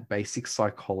just that basic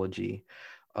psychology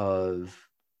of,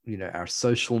 you know, our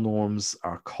social norms,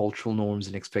 our cultural norms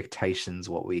and expectations,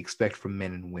 what we expect from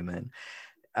men and women.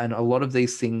 And a lot of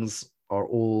these things are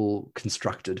all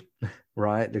constructed,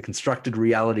 right? They're constructed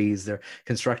realities, they're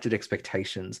constructed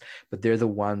expectations, but they're the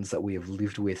ones that we have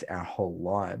lived with our whole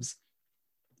lives.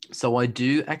 So I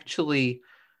do actually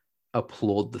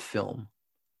applaud the film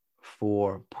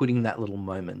for putting that little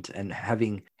moment and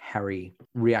having Harry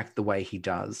react the way he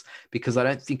does, because I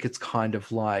don't think it's kind of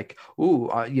like,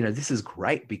 oh, you know, this is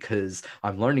great because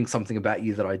I'm learning something about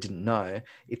you that I didn't know.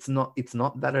 It's not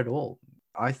that at all.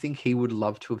 I think he would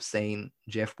love to have seen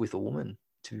Jeff with a woman,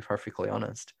 to be perfectly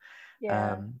honest.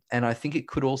 Yeah. And I think it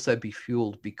could also be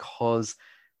fueled because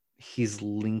he's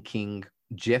linking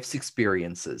Jeff's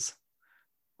experiences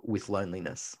with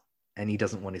loneliness, and he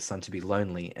doesn't want his son to be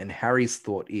lonely. And Harry's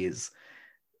thought is,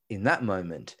 in that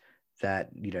moment,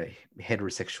 that, you know,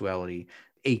 heterosexuality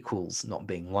equals not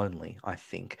being lonely, I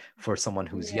think, for someone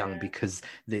who's young, because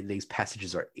these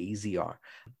passages are easier.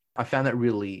 I found that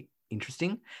really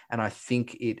interesting, and I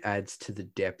think it adds to the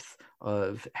depth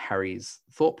of Harry's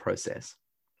thought process.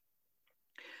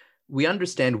 We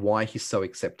understand why he's so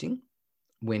accepting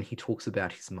when he talks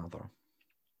about his mother,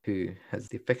 who has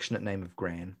the affectionate name of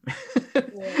Gran.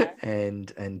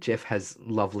 And Jeff has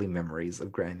lovely memories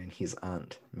of Gran and his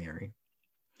aunt, Mary,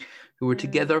 who were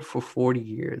together for 40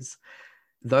 years.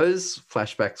 Those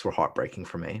flashbacks were heartbreaking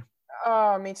for me.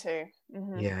 Oh, me too.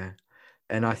 Mm-hmm. Yeah.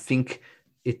 And I think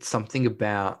it's something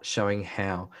about showing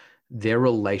how their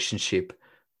relationship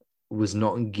was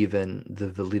not given the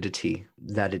validity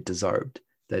that it deserved,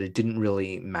 that it didn't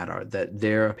really matter, that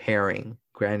their pairing,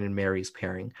 Gran and Mary's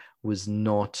pairing, was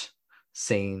not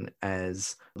seen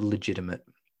as legitimate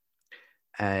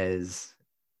as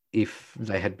if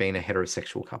they had been a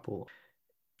heterosexual couple.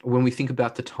 When we think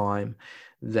about the time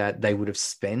that they would have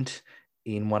spent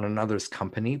in one another's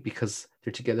company, because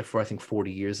they're together for, I think,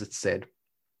 40 years, it's said.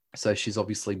 So she's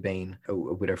obviously been a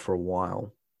widow for a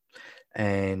while.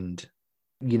 And,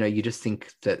 you know, you just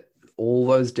think that all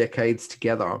those decades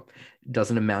together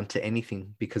doesn't amount to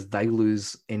anything, because they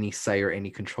lose any say or any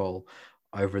control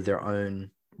over their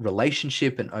own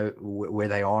relationship and where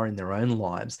they are in their own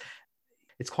lives.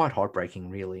 It's quite heartbreaking,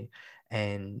 really.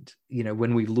 And, you know,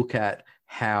 when we look at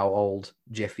how old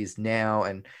Jeff is now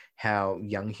and how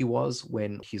young he was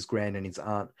when his gran and his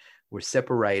aunt were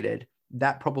separated,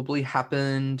 that probably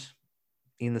happened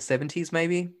in the 70s,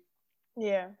 maybe?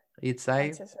 Yeah. You'd say?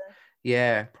 I'd say so.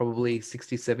 Yeah, probably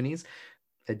 60s, 70s,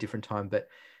 a different time. But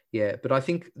yeah, but I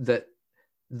think that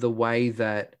the way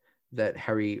that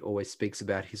Harry always speaks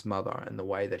about his mother and the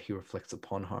way that he reflects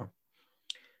upon her,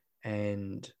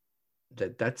 and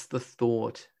that's the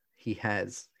thought he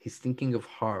has. He's thinking of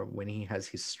her when he has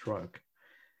his stroke,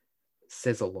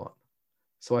 says a lot.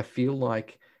 So I feel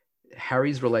like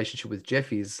Harry's relationship with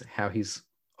Jeff is how he's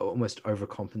almost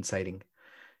overcompensating,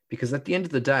 because at the end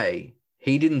of the day,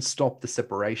 he didn't stop the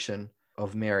separation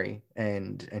of Mary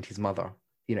and his mother.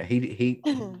 You know,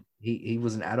 he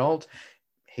was an adult.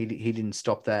 He didn't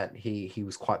stop that. He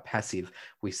was quite passive.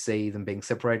 We see them being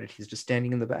separated. He's just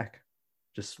standing in the back,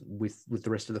 just with the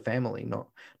rest of the family, not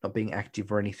being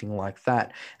active or anything like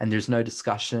that. And there's no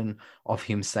discussion of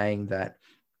him saying that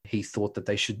he thought that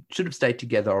they should have stayed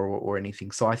together or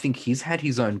anything. So I think he's had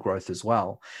his own growth as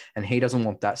well, and he doesn't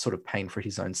want that sort of pain for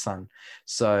his own son.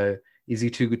 So is he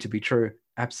too good to be true?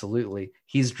 Absolutely.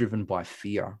 He's driven by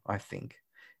fear, I think.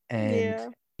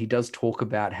 And he does talk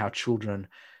about how children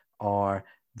are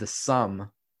the sum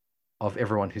of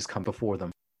everyone who's come before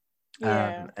them.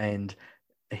 Yeah. And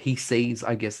he sees,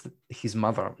 I guess, his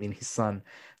mother in his son.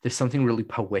 There's something really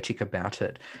poetic about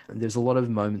it. There's a lot of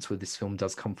moments where this film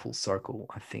does come full circle,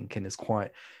 I think, and is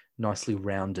quite nicely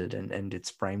rounded, and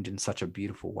it's framed in such a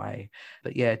beautiful way.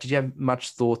 But yeah, did you have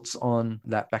much thoughts on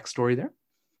that backstory there?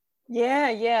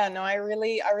 Yeah. No, I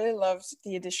really loved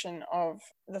the addition of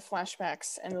the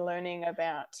flashbacks and learning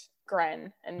about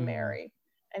Gran and Mary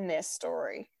and their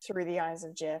story through the eyes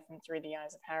of Jeff and through the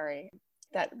eyes of Harry.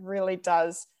 That really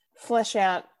does flesh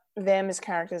out them as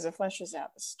characters. It fleshes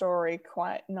out the story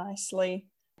quite nicely.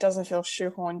 It doesn't feel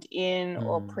shoehorned in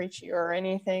or preachy or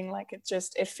anything. Like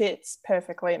it fits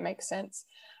perfectly. It makes sense.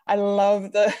 I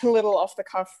love the little off the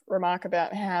cuff remark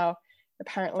about how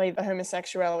apparently the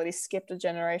homosexuality skipped a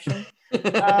generation.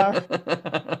 That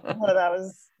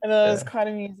was quite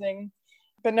amusing.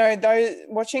 But no,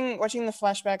 watching the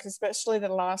flashbacks, especially the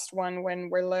last one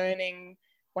when we're learning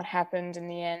what happened in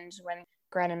the end when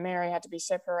Gran and Mary had to be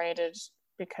separated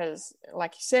because,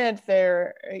 like you said,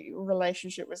 their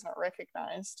relationship was not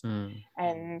recognized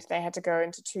and they had to go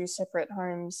into two separate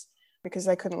homes because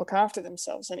they couldn't look after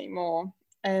themselves anymore.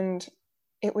 And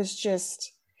it was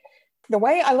just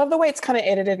I love the way it's kind of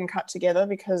edited and cut together,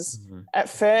 because at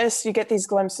first you get these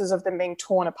glimpses of them being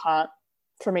torn apart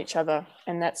from each other,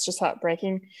 and that's just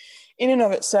heartbreaking in and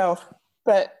of itself.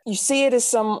 But you see it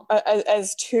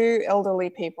as two elderly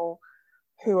people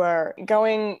who are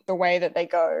going the way that they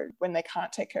go when they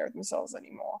can't take care of themselves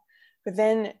anymore. But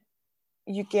then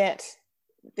you get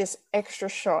this extra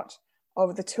shot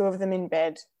of the two of them in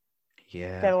bed,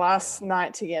 their last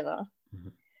night together.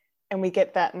 And we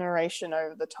get that narration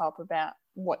over the top about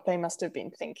what they must have been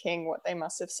thinking, what they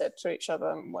must have said to each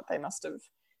other, and what they must have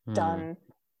done,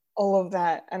 all of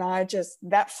that. And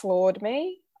that floored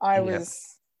me. I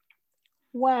was,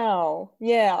 wow.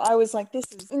 Yeah, I was like,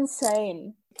 this is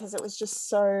insane, because it was just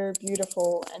so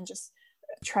beautiful and just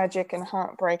tragic and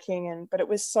heartbreaking, but it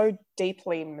was so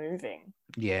deeply moving.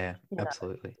 Yeah,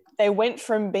 absolutely. They went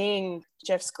from being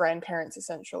Jeff's grandparents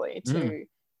essentially to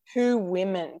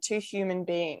two human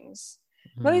beings.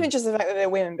 Not even just the fact that they're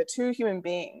women, but two human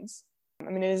beings. I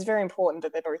mean, it is very important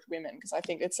that they're both women, because I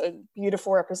think it's a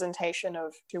beautiful representation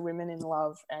of two women in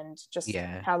love, and just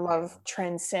how love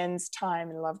transcends time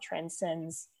and love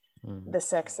transcends the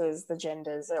sexes, the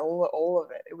genders, all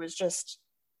of it. It was just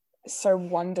so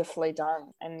wonderfully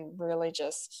done, and really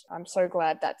just, I'm so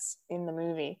glad that's in the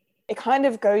movie. It kind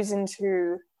of goes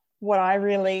into what I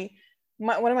really...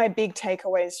 one of my big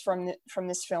takeaways from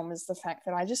this film is the fact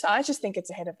that I just think it's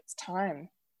ahead of its time,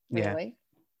 really.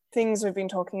 Things we've been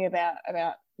talking about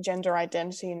gender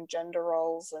identity and gender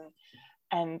roles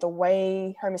and the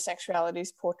way homosexuality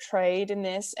is portrayed in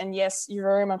this. And yes, you're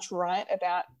very much right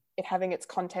about it having its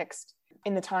context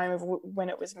in the time of when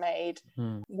it was made.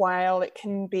 While it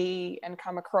can be and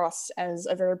come across as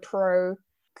a very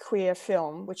pro-queer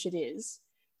film, which it is,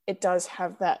 it does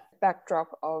have that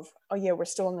backdrop of, oh yeah, we're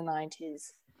still in the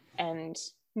 90s and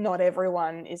not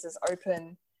everyone is as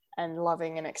open and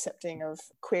loving and accepting of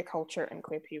queer culture and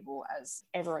queer people as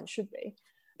everyone should be.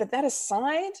 But that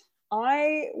aside,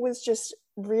 I was just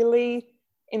really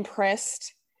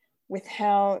impressed with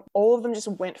how all of them just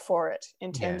went for it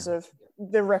in terms of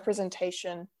the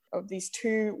representation of these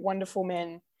two wonderful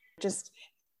men just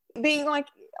being like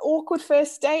awkward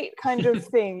first date kind of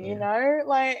thing, you know?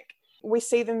 Like, we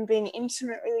see them being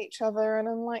intimate with each other, and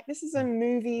I'm like, this is a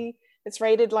movie that's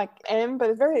rated like M,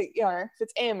 but very, you know, if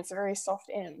it's M, it's a very soft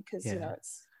M, because you know,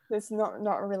 there's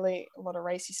not really a lot of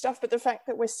racy stuff. But the fact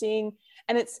that we're seeing,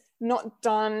 and it's not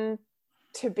done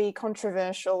to be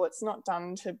controversial, it's not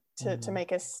done to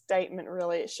make a statement,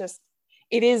 really. It's just,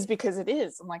 it is because it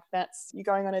is. And like, that's, you're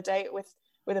going on a date with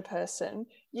a person,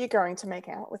 you're going to make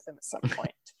out with them at some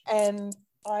point. And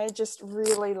I just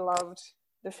really loved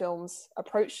the film's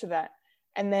approach to that.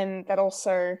 And then that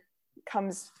also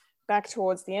comes back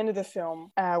towards the end of the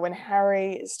film, when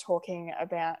Harry is talking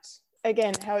about,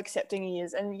 again, how accepting he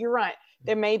is. And you're right,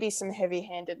 there may be some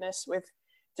heavy-handedness with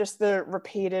just the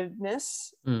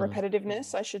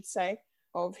repetitiveness, I should say,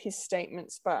 of his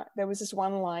statements. But there was this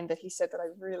one line that he said that I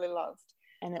really loved,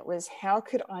 and it was, how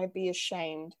could I be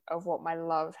ashamed of what my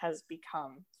love has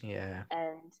become? Yeah.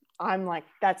 And I'm like,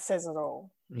 that says it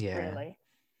all. Yeah.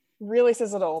 Really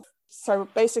says it all. So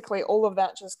basically all of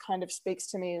that just kind of speaks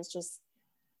to me as just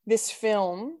this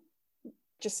film,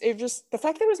 the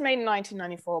fact that it was made in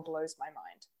 1994 blows my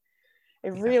mind.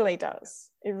 It really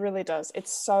does. It really does.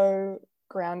 It's so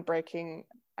groundbreaking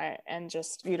and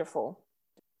just beautiful.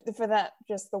 For that,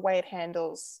 just the way it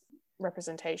handles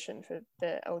representation for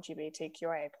the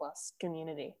LGBTQIA plus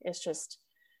community, it's just,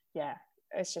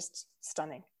 it's just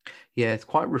stunning. Yeah, it's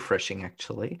quite refreshing,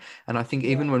 actually. And I think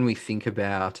even when we think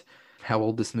about how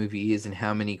old this movie is and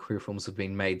how many queer films have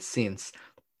been made since,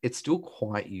 it's still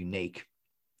quite unique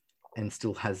and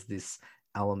still has this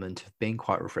element of being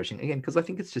quite refreshing. Again, because I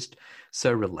think it's just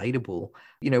so relatable.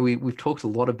 You know, we've talked a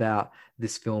lot about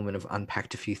this film and have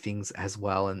unpacked a few things as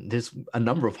well. And there's a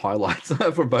number of highlights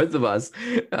for both of us,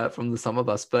 from the sum of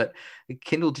us. But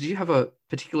Kendall, did you have a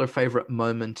particular favorite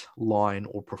moment, line,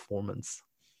 or performance?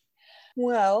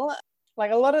 Well,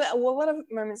 like a lot of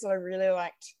moments that I really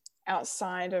liked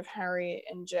outside of Harry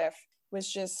and Jeff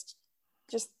was just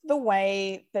the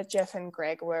way that Jeff and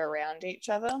Greg were around each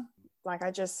other. Like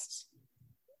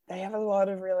they have a lot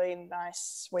of really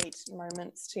nice, sweet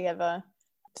moments together,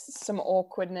 some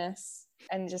awkwardness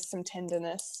and just some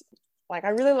tenderness. Like I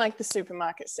really like the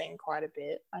supermarket scene quite a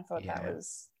bit. I thought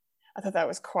that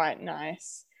was quite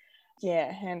nice.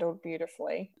 Yeah, handled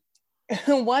beautifully.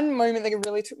 One moment that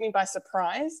really took me by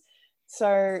surprise.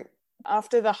 So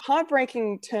after the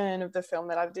heartbreaking turn of the film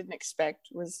that I didn't expect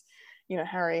was, you know,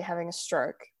 Harry having a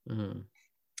stroke,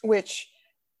 which,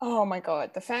 oh my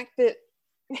God, the fact that,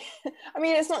 I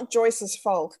mean, it's not Joyce's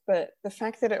fault, but the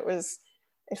fact that it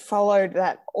followed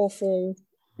that awful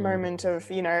moment of,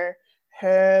 you know,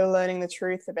 her learning the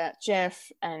truth about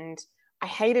Jeff. And I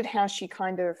hated how she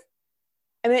kind of,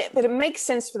 but it makes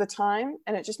sense for the time,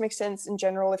 and it just makes sense in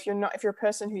general if you're a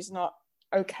person who's not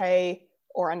okay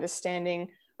or understanding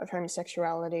of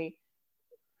homosexuality,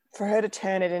 for her to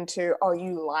turn it into, oh,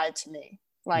 you lied to me.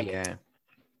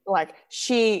 Like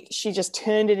she just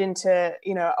turned it into,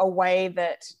 you know, a way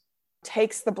that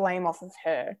takes the blame off of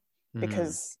her,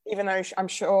 because even though I'm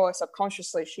sure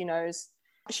subconsciously she knows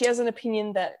she has an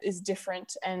opinion that is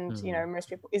different, and you know, most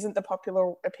people isn't the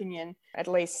popular opinion, at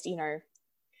least, you know,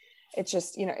 it's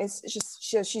just, you know, it's just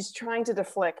she's trying to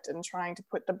deflect and trying to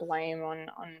put the blame on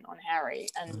Harry,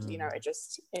 and you know,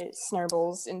 it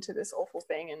snowballs into this awful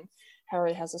thing, and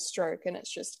Harry has a stroke, and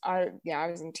it's just I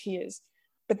was in tears.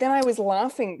 But then I was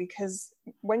laughing because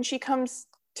when she comes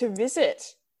to visit,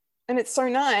 and it's so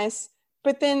nice,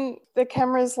 but then the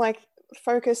camera's like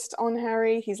focused on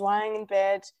Harry, he's lying in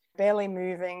bed, barely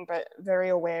moving but very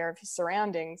aware of his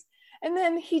surroundings. And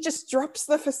then he just drops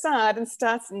the facade and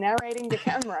starts narrating the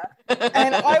camera.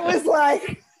 And I was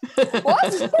like,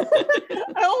 what?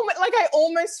 I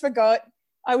almost forgot.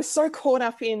 I was so caught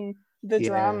up in the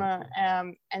drama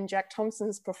and Jack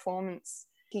Thompson's performance.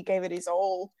 He gave it his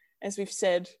all, as we've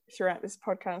said throughout this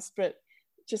podcast, but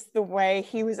just the way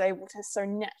he was able to so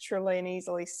naturally and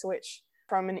easily switch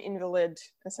from an invalid,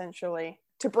 essentially,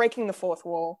 to breaking the fourth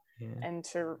wall. And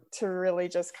to really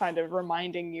just kind of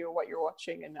reminding you what you're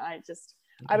watching. And I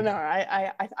don't know,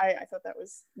 I thought that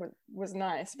was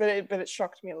nice, but it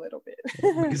shocked me a little bit.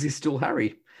 Because he's still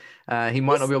Harry. He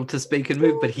might not be able to speak and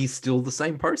move, but he's still the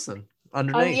same person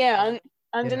underneath.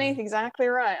 Underneath, exactly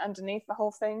right. Underneath the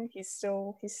whole thing, he's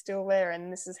still there,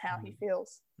 and this is how he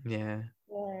feels. It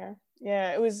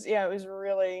was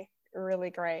really, really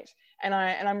great. And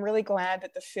I'm really glad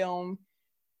that the film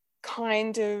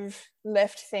kind of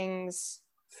left things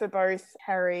for both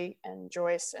Harry and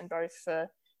Joyce, and both for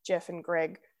Jeff and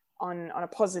Greg on a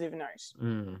positive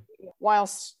note.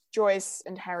 Whilst Joyce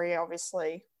and Harry are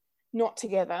obviously not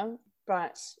together,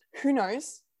 but who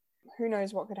knows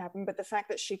what could happen. But the fact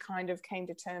that she kind of came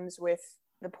to terms with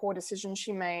the poor decision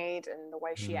she made and the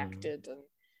way she acted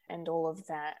and all of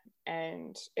that.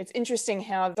 And it's interesting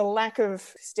how the lack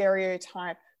of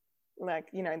stereotype, like,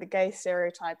 you know, the gay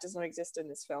stereotype does not exist in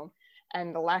this film,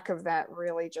 and the lack of that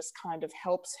really just kind of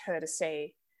helps her to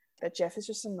see that Jeff is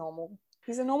just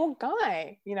he's a normal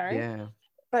guy, you know.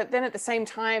 But then at the same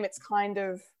time, it's kind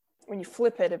of, when you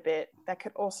flip it a bit, that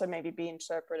could also maybe be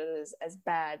interpreted as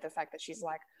bad, the fact that she's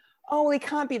like, oh, he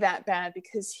can't be that bad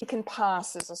because he can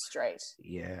pass as a straight.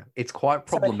 It's quite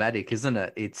problematic, isn't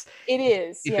it? It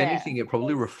is. If anything, it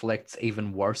probably reflects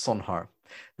even worse on her.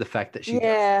 The fact that she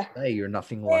doesn't say you're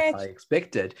nothing like I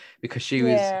expected, because she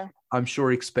was, I'm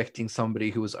sure, expecting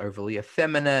somebody who was overly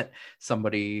effeminate,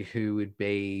 somebody who would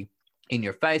be in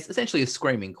your face, essentially a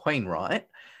screaming queen, right?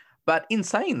 But in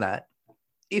saying that,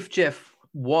 if Jeff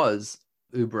was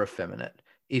uber effeminate,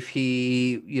 if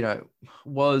he, you know,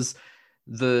 was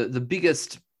the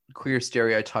biggest queer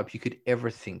stereotype you could ever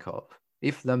think of,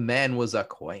 if the man was a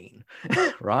queen,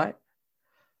 right?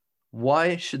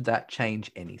 Why should that change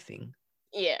anything?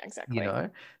 Yeah, exactly. You know?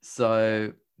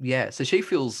 So she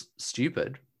feels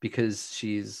stupid because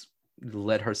she's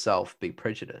let herself be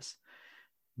prejudiced.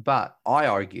 But I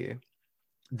argue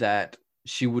that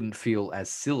she wouldn't feel as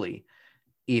silly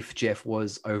if Jeff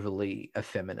was overly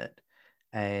effeminate.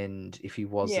 And if he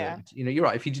wasn't, you're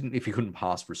right. If he couldn't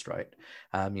pass for straight,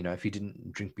 if he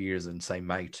didn't drink beers and say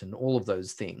mate and all of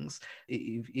those things,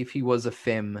 if he was a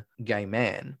femme gay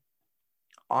man,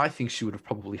 I think she would have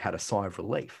probably had a sigh of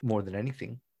relief more than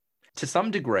anything. To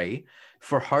some degree,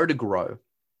 for her to grow,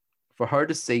 for her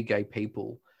to see gay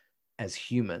people as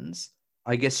humans,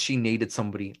 I guess she needed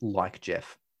somebody like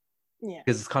Jeff. Yeah.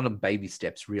 Because it's kind of baby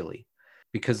steps, really.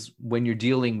 Because when you're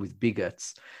dealing with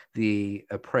bigots, the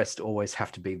oppressed always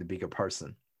have to be the bigger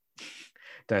person,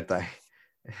 don't they?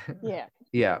 Yeah.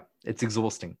 Yeah, it's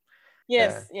exhausting.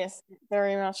 Yes,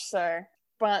 very much so.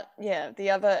 But yeah, the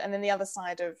other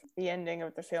side of the ending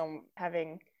of the film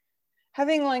having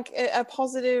like a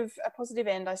positive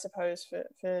end, I suppose,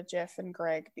 for Jeff and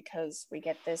Greg, because we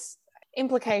get this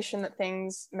implication that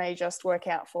things may just work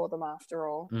out for them after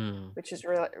all, which is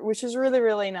really,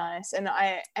 really nice. And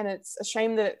it's a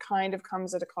shame that it kind of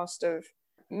comes at a cost of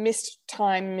missed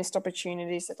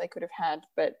opportunities that they could have had.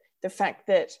 But the fact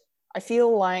that I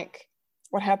feel like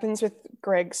what happens with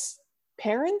Greg's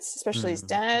parents, especially his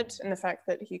dad, and the fact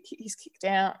that he's kicked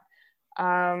out,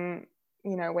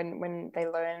 when they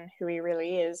learn who he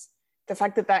really is, the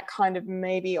fact that kind of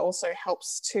maybe also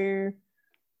helps to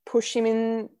push him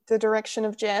in the direction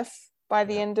of Jeff by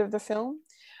the end of the film.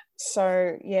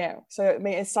 So I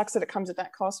mean, it sucks that it comes at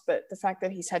that cost, but the fact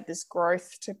that he's had this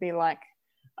growth to be like,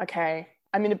 okay,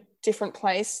 I'm in a different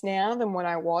place now than when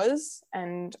I was,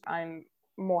 and I'm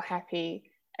more happy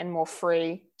and more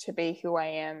free to be who I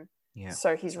am. Yeah.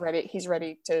 So he's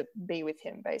ready to be with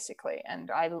him, basically. And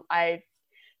I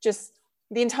just,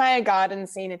 the entire garden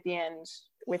scene at the end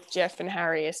with Jeff and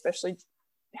Harry, especially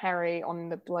Harry on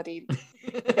the bloody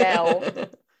bell.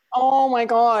 Oh my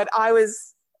God. I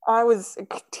was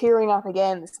tearing up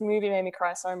again. This movie made me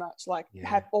cry so much, like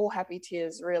all happy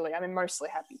tears, really. I mean, mostly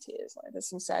happy tears. Like, there's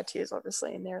some sad tears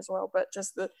obviously in there as well, but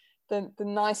just the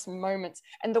nice moments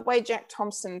and the way Jack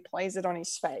Thompson plays it on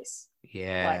his face.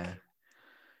 Yeah. Like,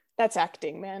 that's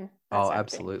acting, man. That's acting.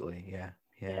 Absolutely.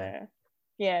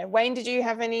 Yeah. Wayne, did you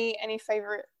have any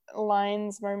favorite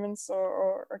lines, moments,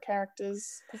 or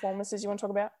characters, performances you want to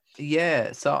talk about?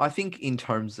 Yeah, so I think in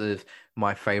terms of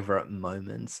my favorite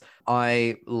moments,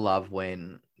 I love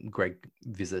when Greg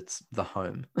visits the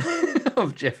home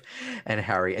of Jeff and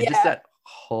Harry, and just that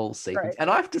whole sequence. Right. And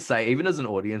I have to say, even as an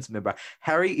audience member,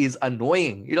 Harry is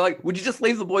annoying. You're like, would you just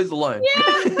leave the boys alone? Yeah,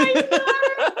 I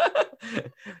know.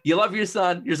 You love your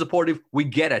son, you're supportive, we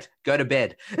get it, go to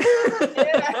bed.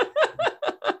 Yeah.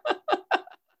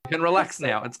 You can relax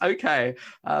now, it's okay.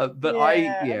 But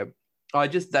I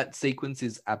just, that sequence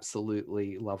is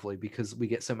absolutely lovely because we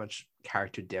get so much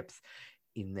character depth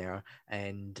in there,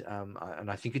 and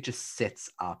I think it just sets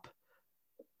up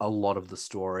a lot of the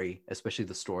story, especially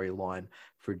the storyline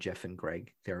for Jeff and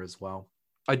Greg there as well.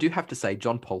 I do have to say,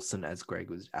 John Paulson as Greg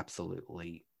was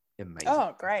absolutely amazing.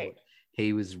 Oh, great.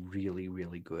 He was really,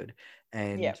 really good.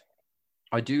 And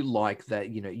I do like that,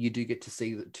 you do get to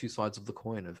see the two sides of the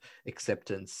coin of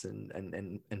acceptance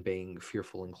and being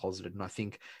fearful and closeted. And I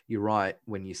think you're right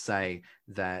when you say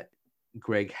that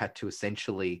Greg had to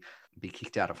essentially be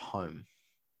kicked out of home.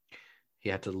 He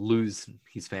had to lose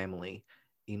his family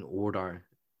in order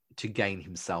to gain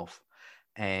himself.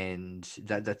 And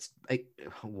that's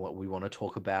what we want to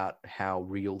talk about, how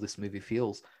real this movie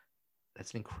feels.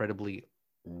 That's an incredibly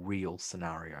real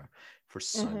scenario for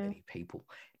so many people,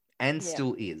 and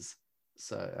still is.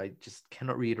 So I just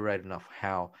cannot reiterate enough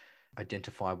how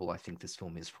identifiable I think this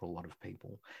film is for a lot of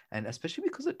people, and especially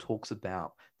because it talks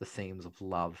about the themes of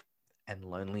love and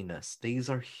loneliness. These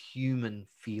are human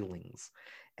feelings,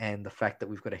 and the fact that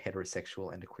we've got a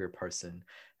heterosexual and a queer person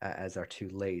as our two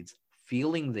leads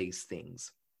feeling these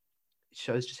things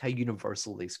shows just how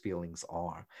universal these feelings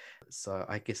are. So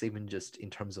I guess even just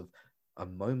in terms of a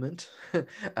moment,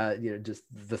 just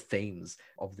the themes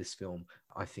of this film,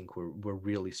 I think were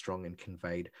really strong and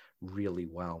conveyed really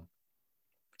well.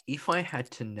 If I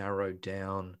had to narrow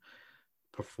down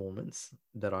performance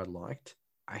that I liked,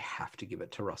 I have to give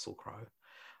it to Russell Crowe.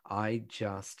 I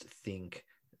just think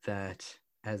that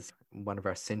as one of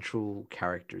our central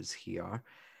characters here,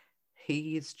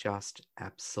 he is just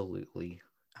absolutely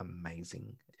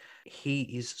amazing. He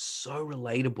is so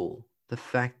relatable. The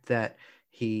fact that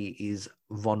he is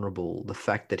vulnerable, the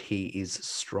fact that he is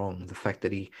strong, the fact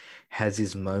that he has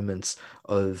his moments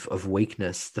of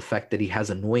weakness, the fact that he has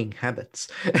annoying habits,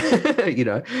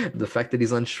 the fact that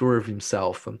he's unsure of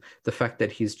himself, and the fact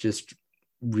that he's just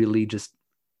really just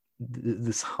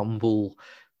this humble,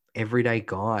 everyday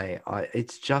guy.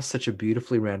 It's just such a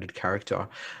beautifully rounded character,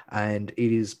 and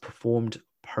it is performed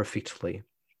perfectly.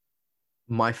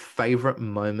 My favorite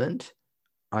moment,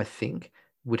 I think,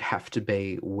 would have to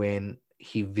be when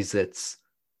he visits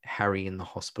Harry in the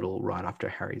hospital right after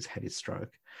Harry's had his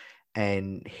stroke.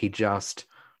 And he just,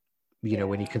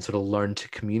 when he can sort of learn to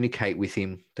communicate with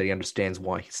him, that he understands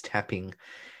why he's tapping,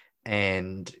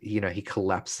 and, he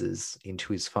collapses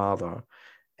into his father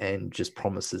and just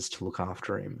promises to look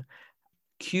after him.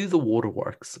 Cue the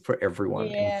waterworks for everyone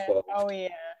involved. Oh, yeah.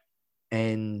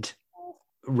 And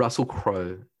Russell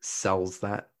Crowe sells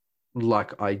that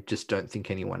like I just don't think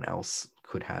anyone else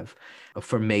could have.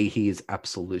 For me, he is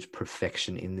absolute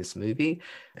perfection in this movie,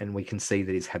 and we can see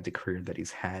that he's had the career that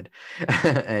he's had,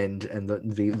 and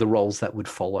the roles that would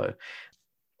follow.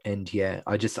 And yeah,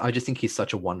 I just think he's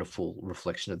such a wonderful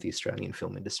reflection of the Australian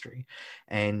film industry.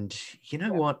 And you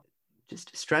know what?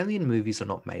 Just Australian movies are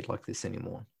not made like this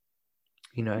anymore.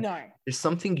 No. There's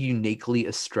something uniquely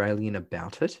Australian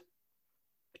about it,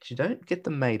 but you don't get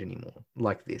them made anymore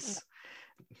like this.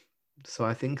 No. So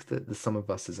I think that the Sum of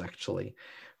Us is actually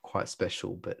quite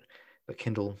special. But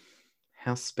Kendall,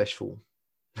 how special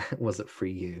was it for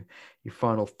you? Your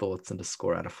final thoughts and a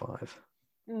score out of 5.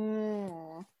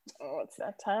 Oh, it's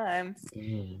that time.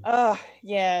 Oh,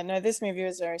 yeah. No, this movie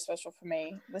was very special for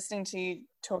me. Listening to you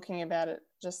talking about it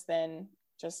just then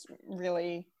just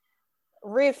really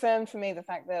reaffirmed for me the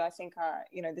fact that I think,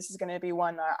 this is going to be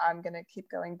one I'm going to keep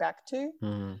going back to.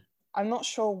 I'm not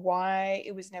sure why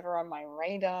it was never on my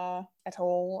radar at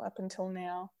all up until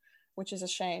now, which is a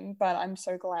shame, but I'm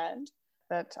so glad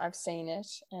that I've seen it,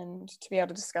 and to be able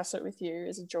to discuss it with you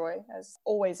is a joy, as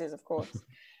always is, of course.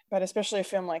 But especially a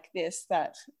film like this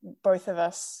that both of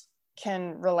us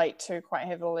can relate to quite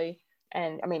heavily.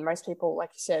 And I mean, most people,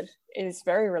 like you said, it is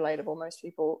very relatable. Most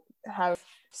people have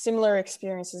similar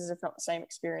experiences, if not the same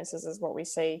experiences as what we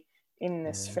see in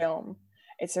this film.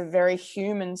 It's a very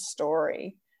human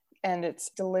story, and it's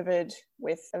delivered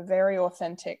with a very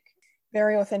authentic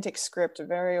script, a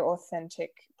very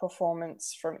authentic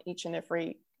performance from each and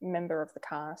every member of the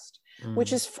cast,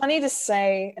 which is funny to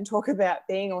say and talk about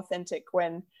being authentic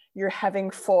when you're having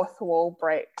fourth wall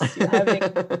breaks,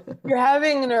 you're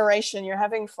having narration, you're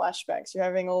having flashbacks, you're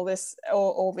having all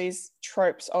these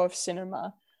tropes of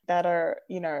cinema that are,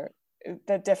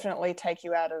 that definitely take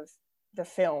you out of the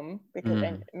film because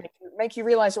and make you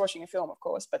realize you're watching a film, of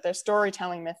course, but they're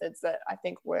storytelling methods that I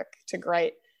think work to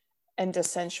great and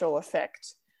essential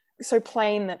effect. So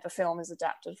plain that the film is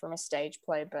adapted from a stage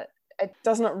play, but it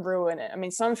does not ruin it. I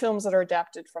mean, some films that are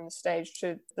adapted from the stage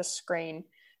to the screen,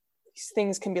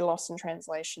 things can be lost in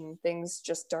translation. Things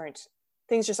just aren't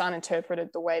interpreted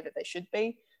the way that they should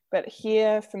be. But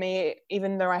here, for me,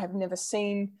 even though I have never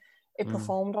seen it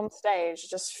performed on stage, it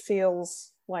just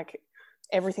feels like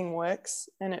everything works,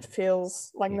 and it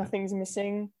feels like nothing's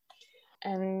missing.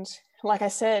 And like I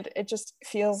said, it just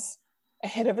feels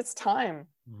ahead of its time.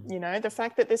 The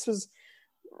fact that this was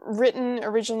written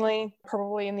originally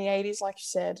probably in the 80s, like you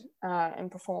said,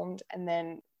 and performed, and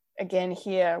then again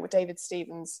here with David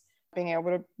Stevens being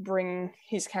able to bring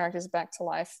his characters back to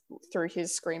life through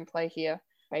his screenplay here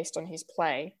based on his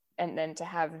play, and then to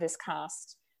have this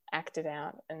cast acted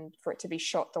out and for it to be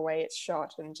shot the way it's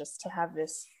shot and just to have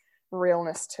this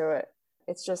realness to it.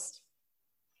 It's just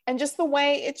the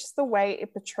way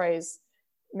it portrays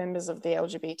members of the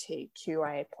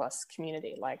LGBTQIA+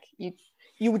 community. Like you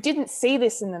didn't see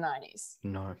this in the 90s.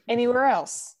 No. Anywhere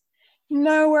else.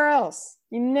 Nowhere else.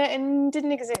 It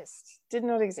did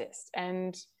not exist.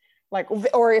 And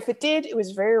or if it did, it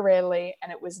was very rarely,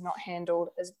 and it was not handled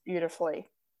as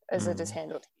beautifully as it is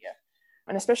handled here.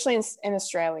 And especially in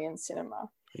Australian cinema.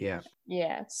 Yeah.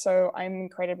 Yeah. So I'm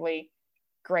incredibly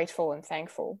grateful and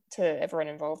thankful to everyone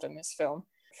involved in this film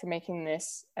for making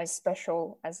this as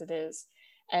special as it is.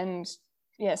 And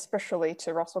yeah, especially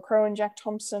to Russell Crowe and Jack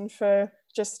Thompson for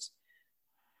just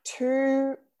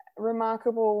two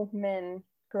remarkable men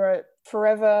who are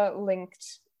forever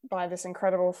linked by this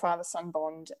incredible father-son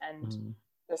bond. And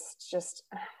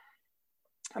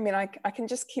I mean, I can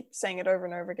just keep saying it over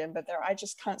and over again, but I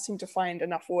just can't seem to find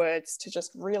enough words to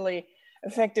just really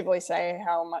effectively say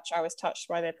how much I was touched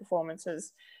by their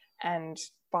performances and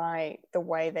by the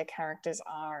way their characters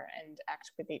are and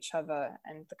act with each other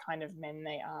and the kind of men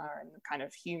they are and the kind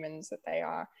of humans that they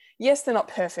are. Yes, they're not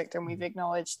perfect, and we've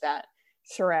acknowledged that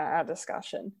throughout our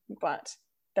discussion, but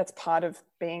that's part of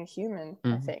being human,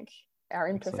 I think. Our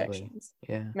imperfections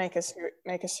make us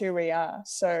who we are.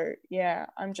 So yeah,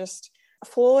 I'm just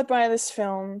floored by this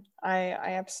film. I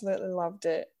absolutely loved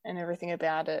it and everything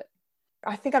about it.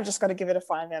 I think I've just got to give it a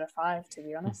 5 out of 5, to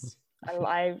be honest. I'd be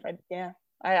like,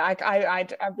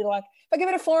 if I give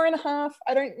it a 4.5,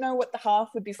 I don't know what the half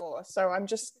would be for. So I'm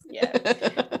just,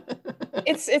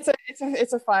 it's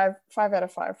a 5 out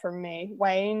of 5 from me.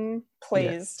 Wayne,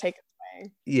 please take it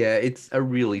Yeah, it's a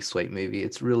really sweet movie.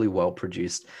 It's really well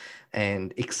produced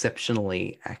and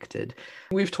exceptionally acted.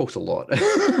 We've talked a lot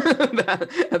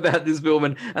about this film,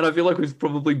 and I feel like we've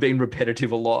probably been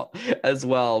repetitive a lot as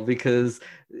well, because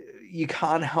you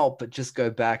can't help but just go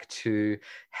back to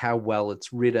how well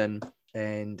it's written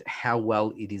and how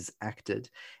well it is acted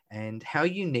and how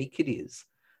unique it is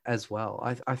as well.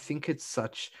 I think it's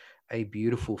such a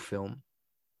beautiful film.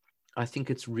 I think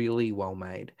it's really well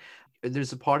made.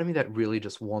 There's a part of me that really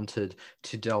just wanted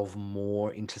to delve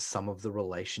more into some of the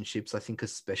relationships. I think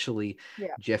especially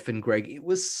Yeah. Jeff and Greg. It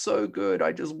was so good.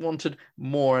 I just wanted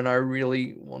more, and I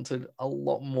really wanted a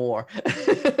lot more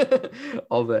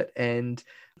of it. And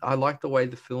I like the way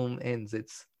the film ends.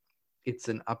 It's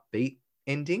an upbeat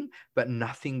ending, but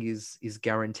nothing is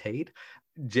guaranteed.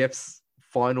 Jeff's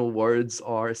final words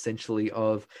are essentially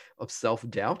of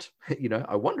self-doubt. You know,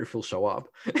 I wonder if he'll show up.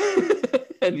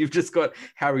 And you've just got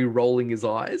Harry rolling his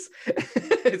eyes.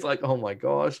 It's like, oh my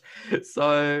gosh.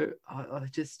 So I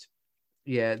just,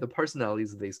 yeah, the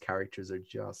personalities of these characters are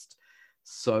just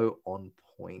so on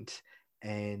point.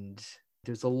 And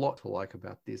there's a lot to like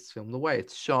about this film. The way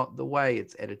it's shot, the way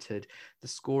it's edited, the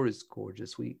score is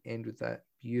gorgeous. We end with that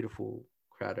beautiful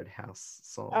Crowded House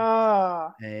song.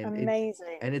 Oh, And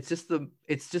amazing. it's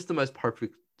just the most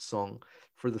perfect song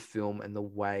for the film and the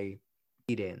way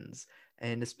it ends.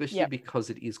 And especially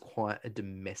because it is quite a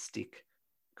domestic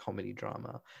comedy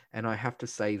drama. And I have to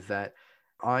say that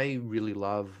I really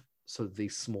love sort of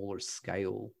these smaller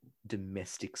scale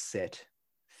domestic set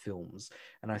films.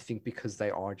 And I think because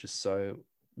they are just so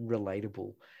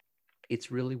relatable, it's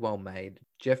really well made.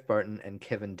 Jeff Burton and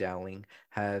Kevin Dowling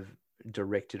have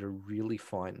directed a really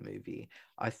fine movie.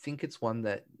 I think it's one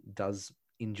that does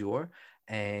endure.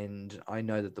 And I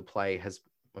know that the play has,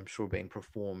 I'm sure, been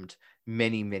performed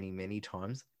many, many, many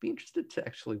times. Be interested to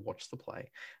actually watch the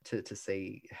play to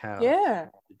see how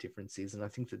the difference is. And I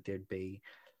think that there'd be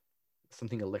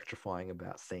something electrifying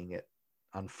about seeing it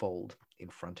unfold in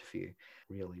front of you,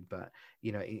 really. But,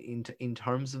 you know, in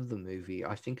terms of the movie,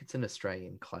 I think it's an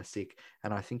Australian classic.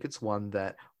 And I think it's one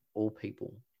that all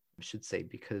people should see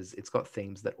because it's got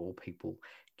themes that all people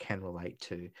can relate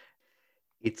to.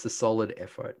 It's a solid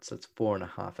effort. So it's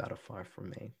 4.5 out of 5 from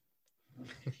me.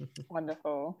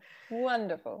 Wonderful.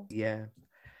 Yeah.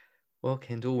 Well,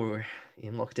 Kendall, we're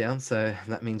in lockdown, so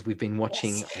that means we've been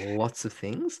watching lots of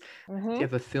things. Do you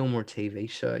have a film or TV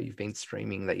show you've been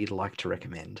streaming that you'd like to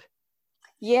recommend?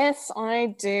 Yes,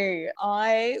 I do.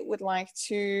 I would like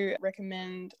to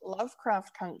recommend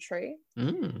Lovecraft Country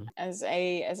as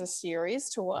a series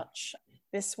to watch.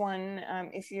 This one,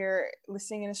 if you're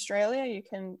listening in Australia, you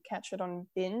can catch it on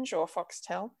Binge or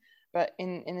Foxtel. But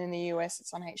in the US,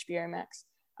 it's on HBO Max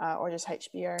or just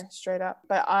HBO straight up.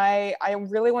 But I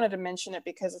really wanted to mention it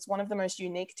because it's one of the most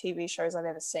unique TV shows I've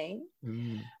ever seen.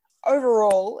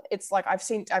 Overall, it's like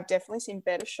I've definitely seen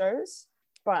better shows,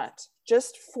 but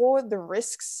just for the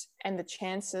risks and the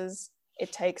chances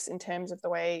it takes in terms of the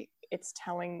way it's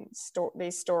telling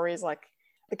these stories, like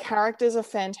the characters are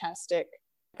fantastic.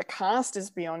 The cast is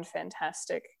beyond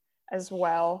fantastic as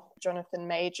well. Jonathan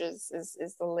Majors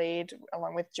is the lead,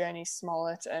 along with Jurnee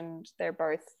Smollett, and they're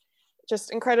both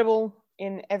just incredible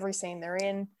in every scene they're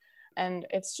in. And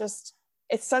it's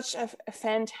such a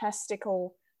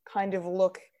fantastical kind of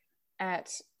look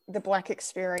at the Black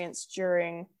experience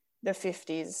during the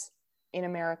 50s in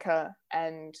America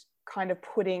and kind of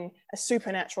putting a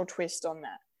supernatural twist on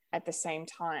that at the same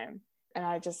time. And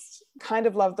I just kind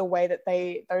of love the way that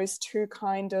those two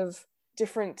kind of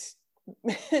different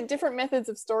methods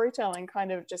of storytelling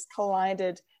kind of just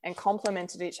collided and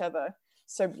complemented each other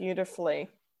so beautifully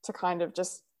to kind of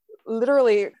just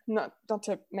literally, not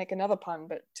to make another pun,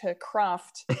 but to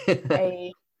craft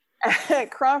a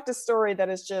story that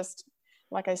is just,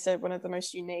 like I said, one of the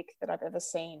most unique that I've ever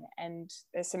seen. And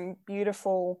there's some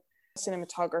beautiful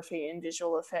cinematography and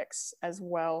visual effects as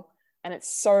well. And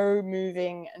it's so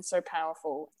moving and so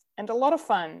powerful and a lot of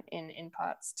fun in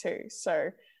parts too. So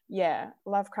yeah,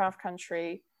 Lovecraft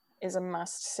Country is a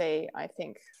must see, I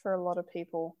think, for a lot of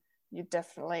people. You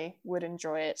definitely would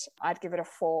enjoy it. I'd give it a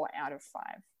 4 out of 5.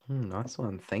 Nice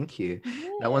one. Thank you.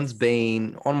 Yes. That one's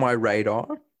been on my radar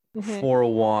for a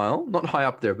while. Not high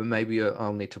up there, but maybe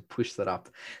I'll need to push that up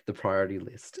the priority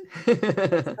list.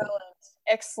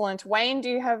 Excellent. Wayne, do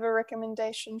you have a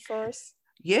recommendation for us?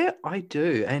 Yeah, I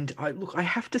do. And I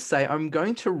have to say, I'm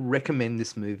going to recommend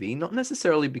this movie, not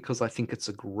necessarily because I think it's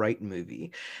a great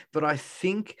movie, but I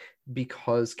think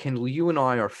because, Kendall, you and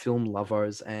I are film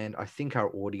lovers, and I think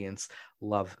our audience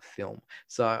love film.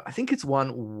 So I think it's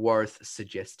one worth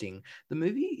suggesting. The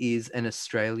movie is an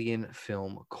Australian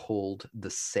film called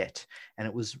The Set, and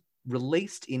it was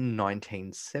released in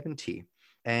 1970.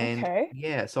 And Okay.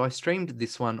 yeah, so I streamed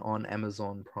this one on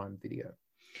Amazon Prime Video.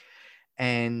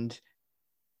 And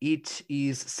it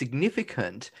is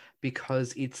significant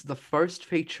because it's the first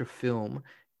feature film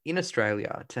in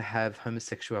Australia to have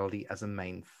homosexuality as a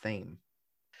main theme.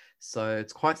 So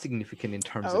it's quite significant in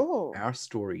terms of our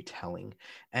storytelling,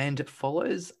 and it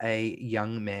follows a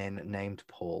young man named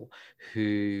Paul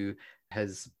who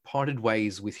has parted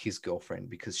ways with his girlfriend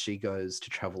because she goes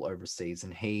to travel overseas,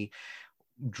 and he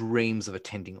dreams of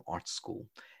attending art school,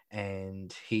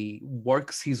 and he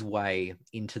works his way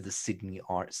into the Sydney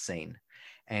art scene.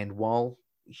 And while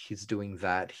he's doing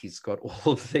that, he's got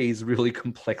all of these really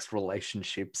complex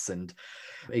relationships, and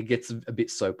it gets a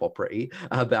bit soap opera-y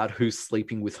about who's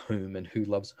sleeping with whom and who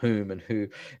loves whom and who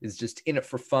is just in it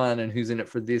for fun and who's in it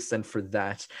for this and for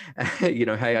that. You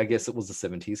know, hey, I guess it was the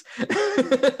 70s.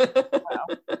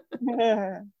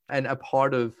 Wow. And a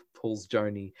part of Paul's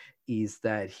journey is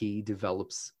that he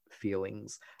develops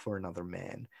feelings for another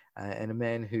man, and a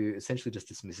man who essentially just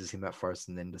dismisses him at first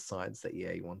and then decides that,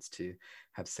 yeah, he wants to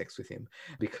have sex with him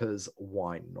because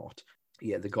why not?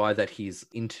 Yeah, the guy that he's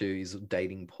into is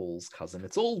dating Paul's cousin.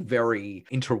 It's all very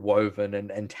interwoven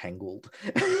and tangled.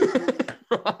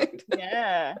 Right?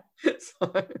 Yeah.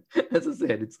 So, as I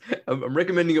said, I'm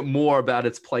recommending it more about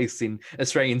its place in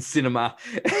Australian cinema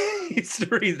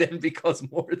history than because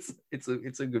more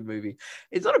it's a good movie.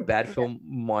 It's not a bad film,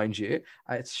 mind you.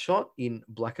 It's shot in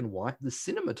black and white. The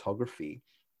cinematography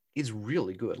is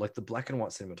really good. Like, the black and white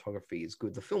cinematography is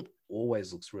good. The film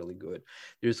always looks really good.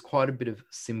 There's quite a bit of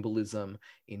symbolism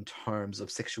in terms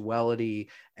of sexuality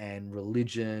and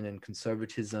religion and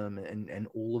conservatism and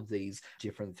all of these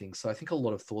different things. So I think a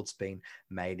lot of thought's been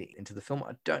made into the film.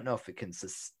 I don't know if it can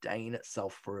sustain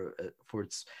itself for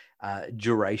its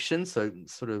duration, so it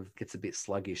sort of gets a bit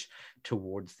sluggish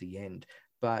towards the end.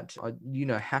 But I,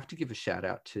 have to give a shout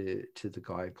out to the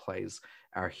guy who plays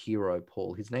our hero,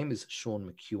 Paul. His name is Sean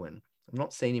McEwen. I've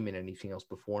not seen him in anything else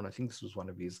before, and I think this was one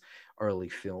of his early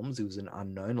films. He was an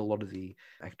unknown. A lot of the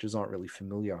actors aren't really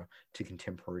familiar to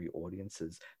contemporary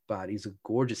audiences, but he's a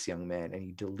gorgeous young man, and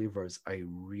he delivers a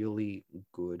really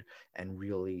good and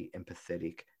really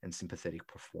empathetic and sympathetic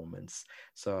performance.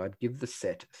 So I'd give the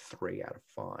set 3 out of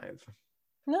 5.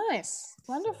 Nice.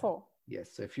 Wonderful.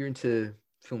 Yes, so if you're into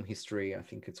film history, I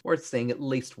think it's worth seeing at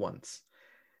least once.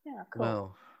 Yeah, cool.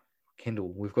 Well,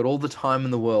 Kendall, we've got all the time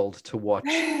in the world to watch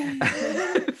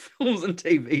films and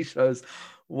TV shows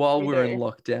while we're in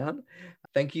lockdown.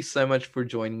 Thank you so much for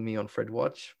joining me on Fred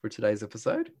Watch for today's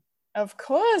episode. Of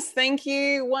course. Thank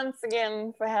you once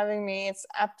again for having me. It's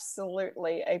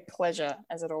absolutely a pleasure,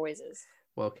 as it always is.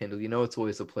 Well, Kendall, it's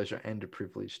always a pleasure and a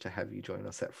privilege to have you join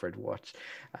us at Fred Watch.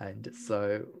 And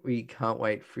so we can't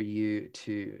wait for you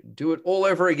to do it all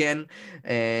over again.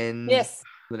 And yes,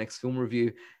 the next film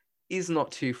review is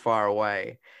not too far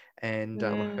away. And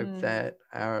I hope that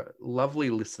our lovely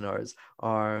listeners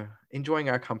are enjoying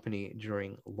our company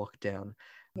during lockdown.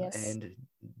 Yes. And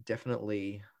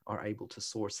definitely are able to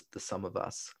source the sum of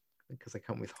us, because they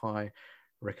come with high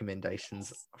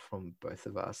recommendations from both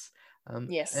of us.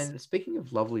 Yes. And speaking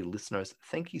of lovely listeners,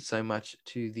 thank you so much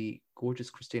to the gorgeous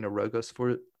Christina Rogos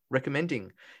for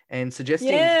recommending and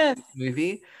suggesting this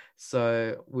movie.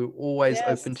 So we're always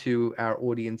open to our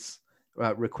audience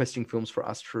requesting films for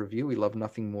us to review. We love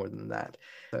nothing more than that.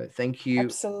 So thank you.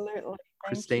 Absolutely.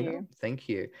 Christina. Thank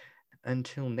you.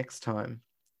 Until next time,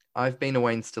 I've been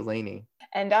Wayne Stellini.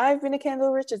 And I've been a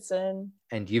Kendall Richardson.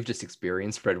 And you've just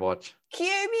experienced Fred Watch. Cue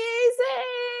music!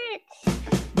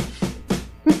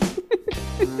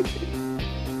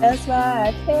 That's why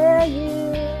I tell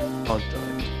you. Oh,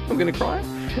 don't. I'm going to cry.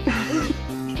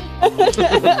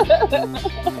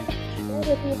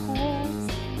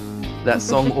 That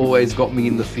song always got me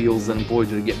in the feels, and boy,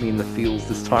 did it get me in the feels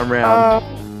this time round.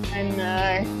 Oh, I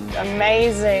know.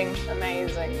 Amazing.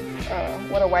 Oh,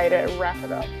 what a way to wrap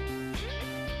it up.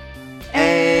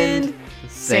 And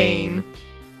scene.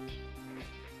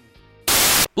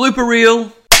 Blooper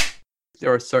reel.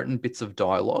 There are certain bits of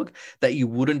dialogue that you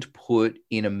wouldn't put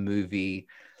in a movie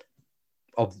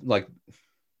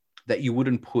that you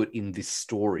wouldn't put in this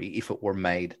story if it were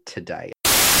made today.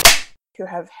 Who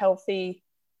have healthy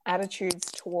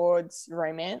attitudes towards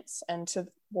romance and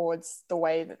towards the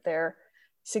way that their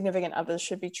significant others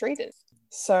should be treated.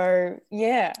 So,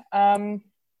 yeah. Gosh,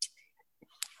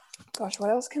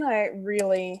 what else can I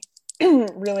really,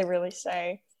 really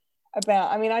say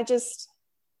about? I mean, I just...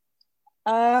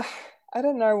 I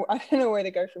don't know where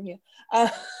to go from here. You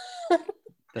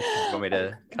want me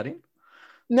to cut in?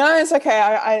 No, it's okay.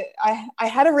 I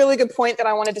had a really good point that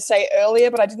I wanted to say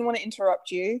earlier, but I didn't want to interrupt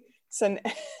you. So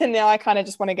now I kind of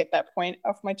just want to get that point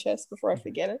off my chest before I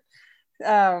forget it.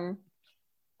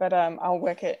 But I'll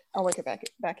work it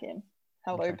back in.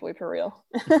 Hello, Okay. blooper reel.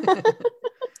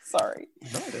 Sorry.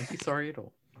 No, don't be sorry at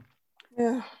all.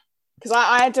 Yeah. Because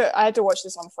I had to watch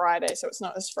this on Friday, so it's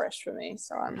not as fresh for me.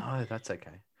 So I'm No, that's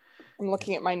okay.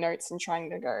 looking at my notes and trying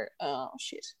to go, oh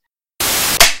shit.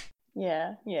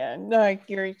 Yeah. No,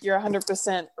 you're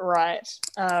 100% right.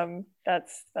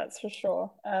 That's for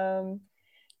sure.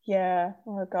 Yeah.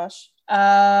 Oh gosh.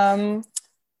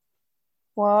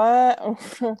 What?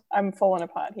 I'm falling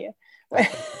apart here.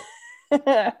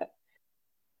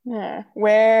 Yeah.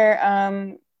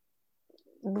 Where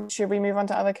should we move on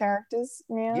to other characters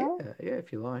now? Yeah,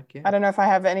 if you like. Yeah. I don't know if I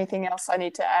have anything else I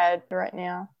need to add right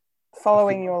now.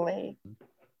 Following your lead.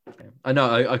 Okay. I know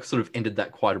I sort of ended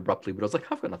that quite abruptly, but I was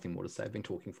like, I've got nothing more to say. I've been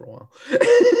talking for a while.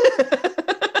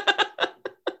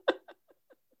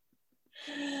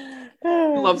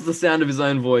 He loves the sound of his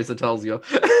own voice, it tells you.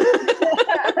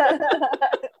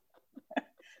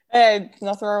 Hey,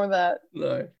 nothing wrong with that.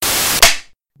 No.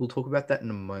 We'll talk about that in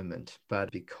a moment,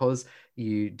 but because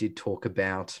you did talk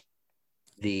about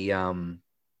the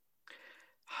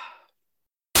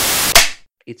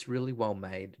it's really well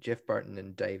made. Jeff Burton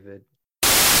and David,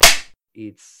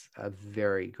 it's a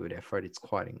very good effort. It's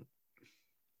quite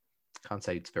can't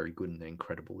say it's very good and then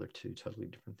incredible. They're two totally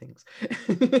different things.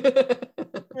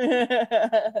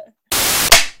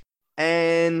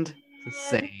 And the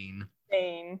scene.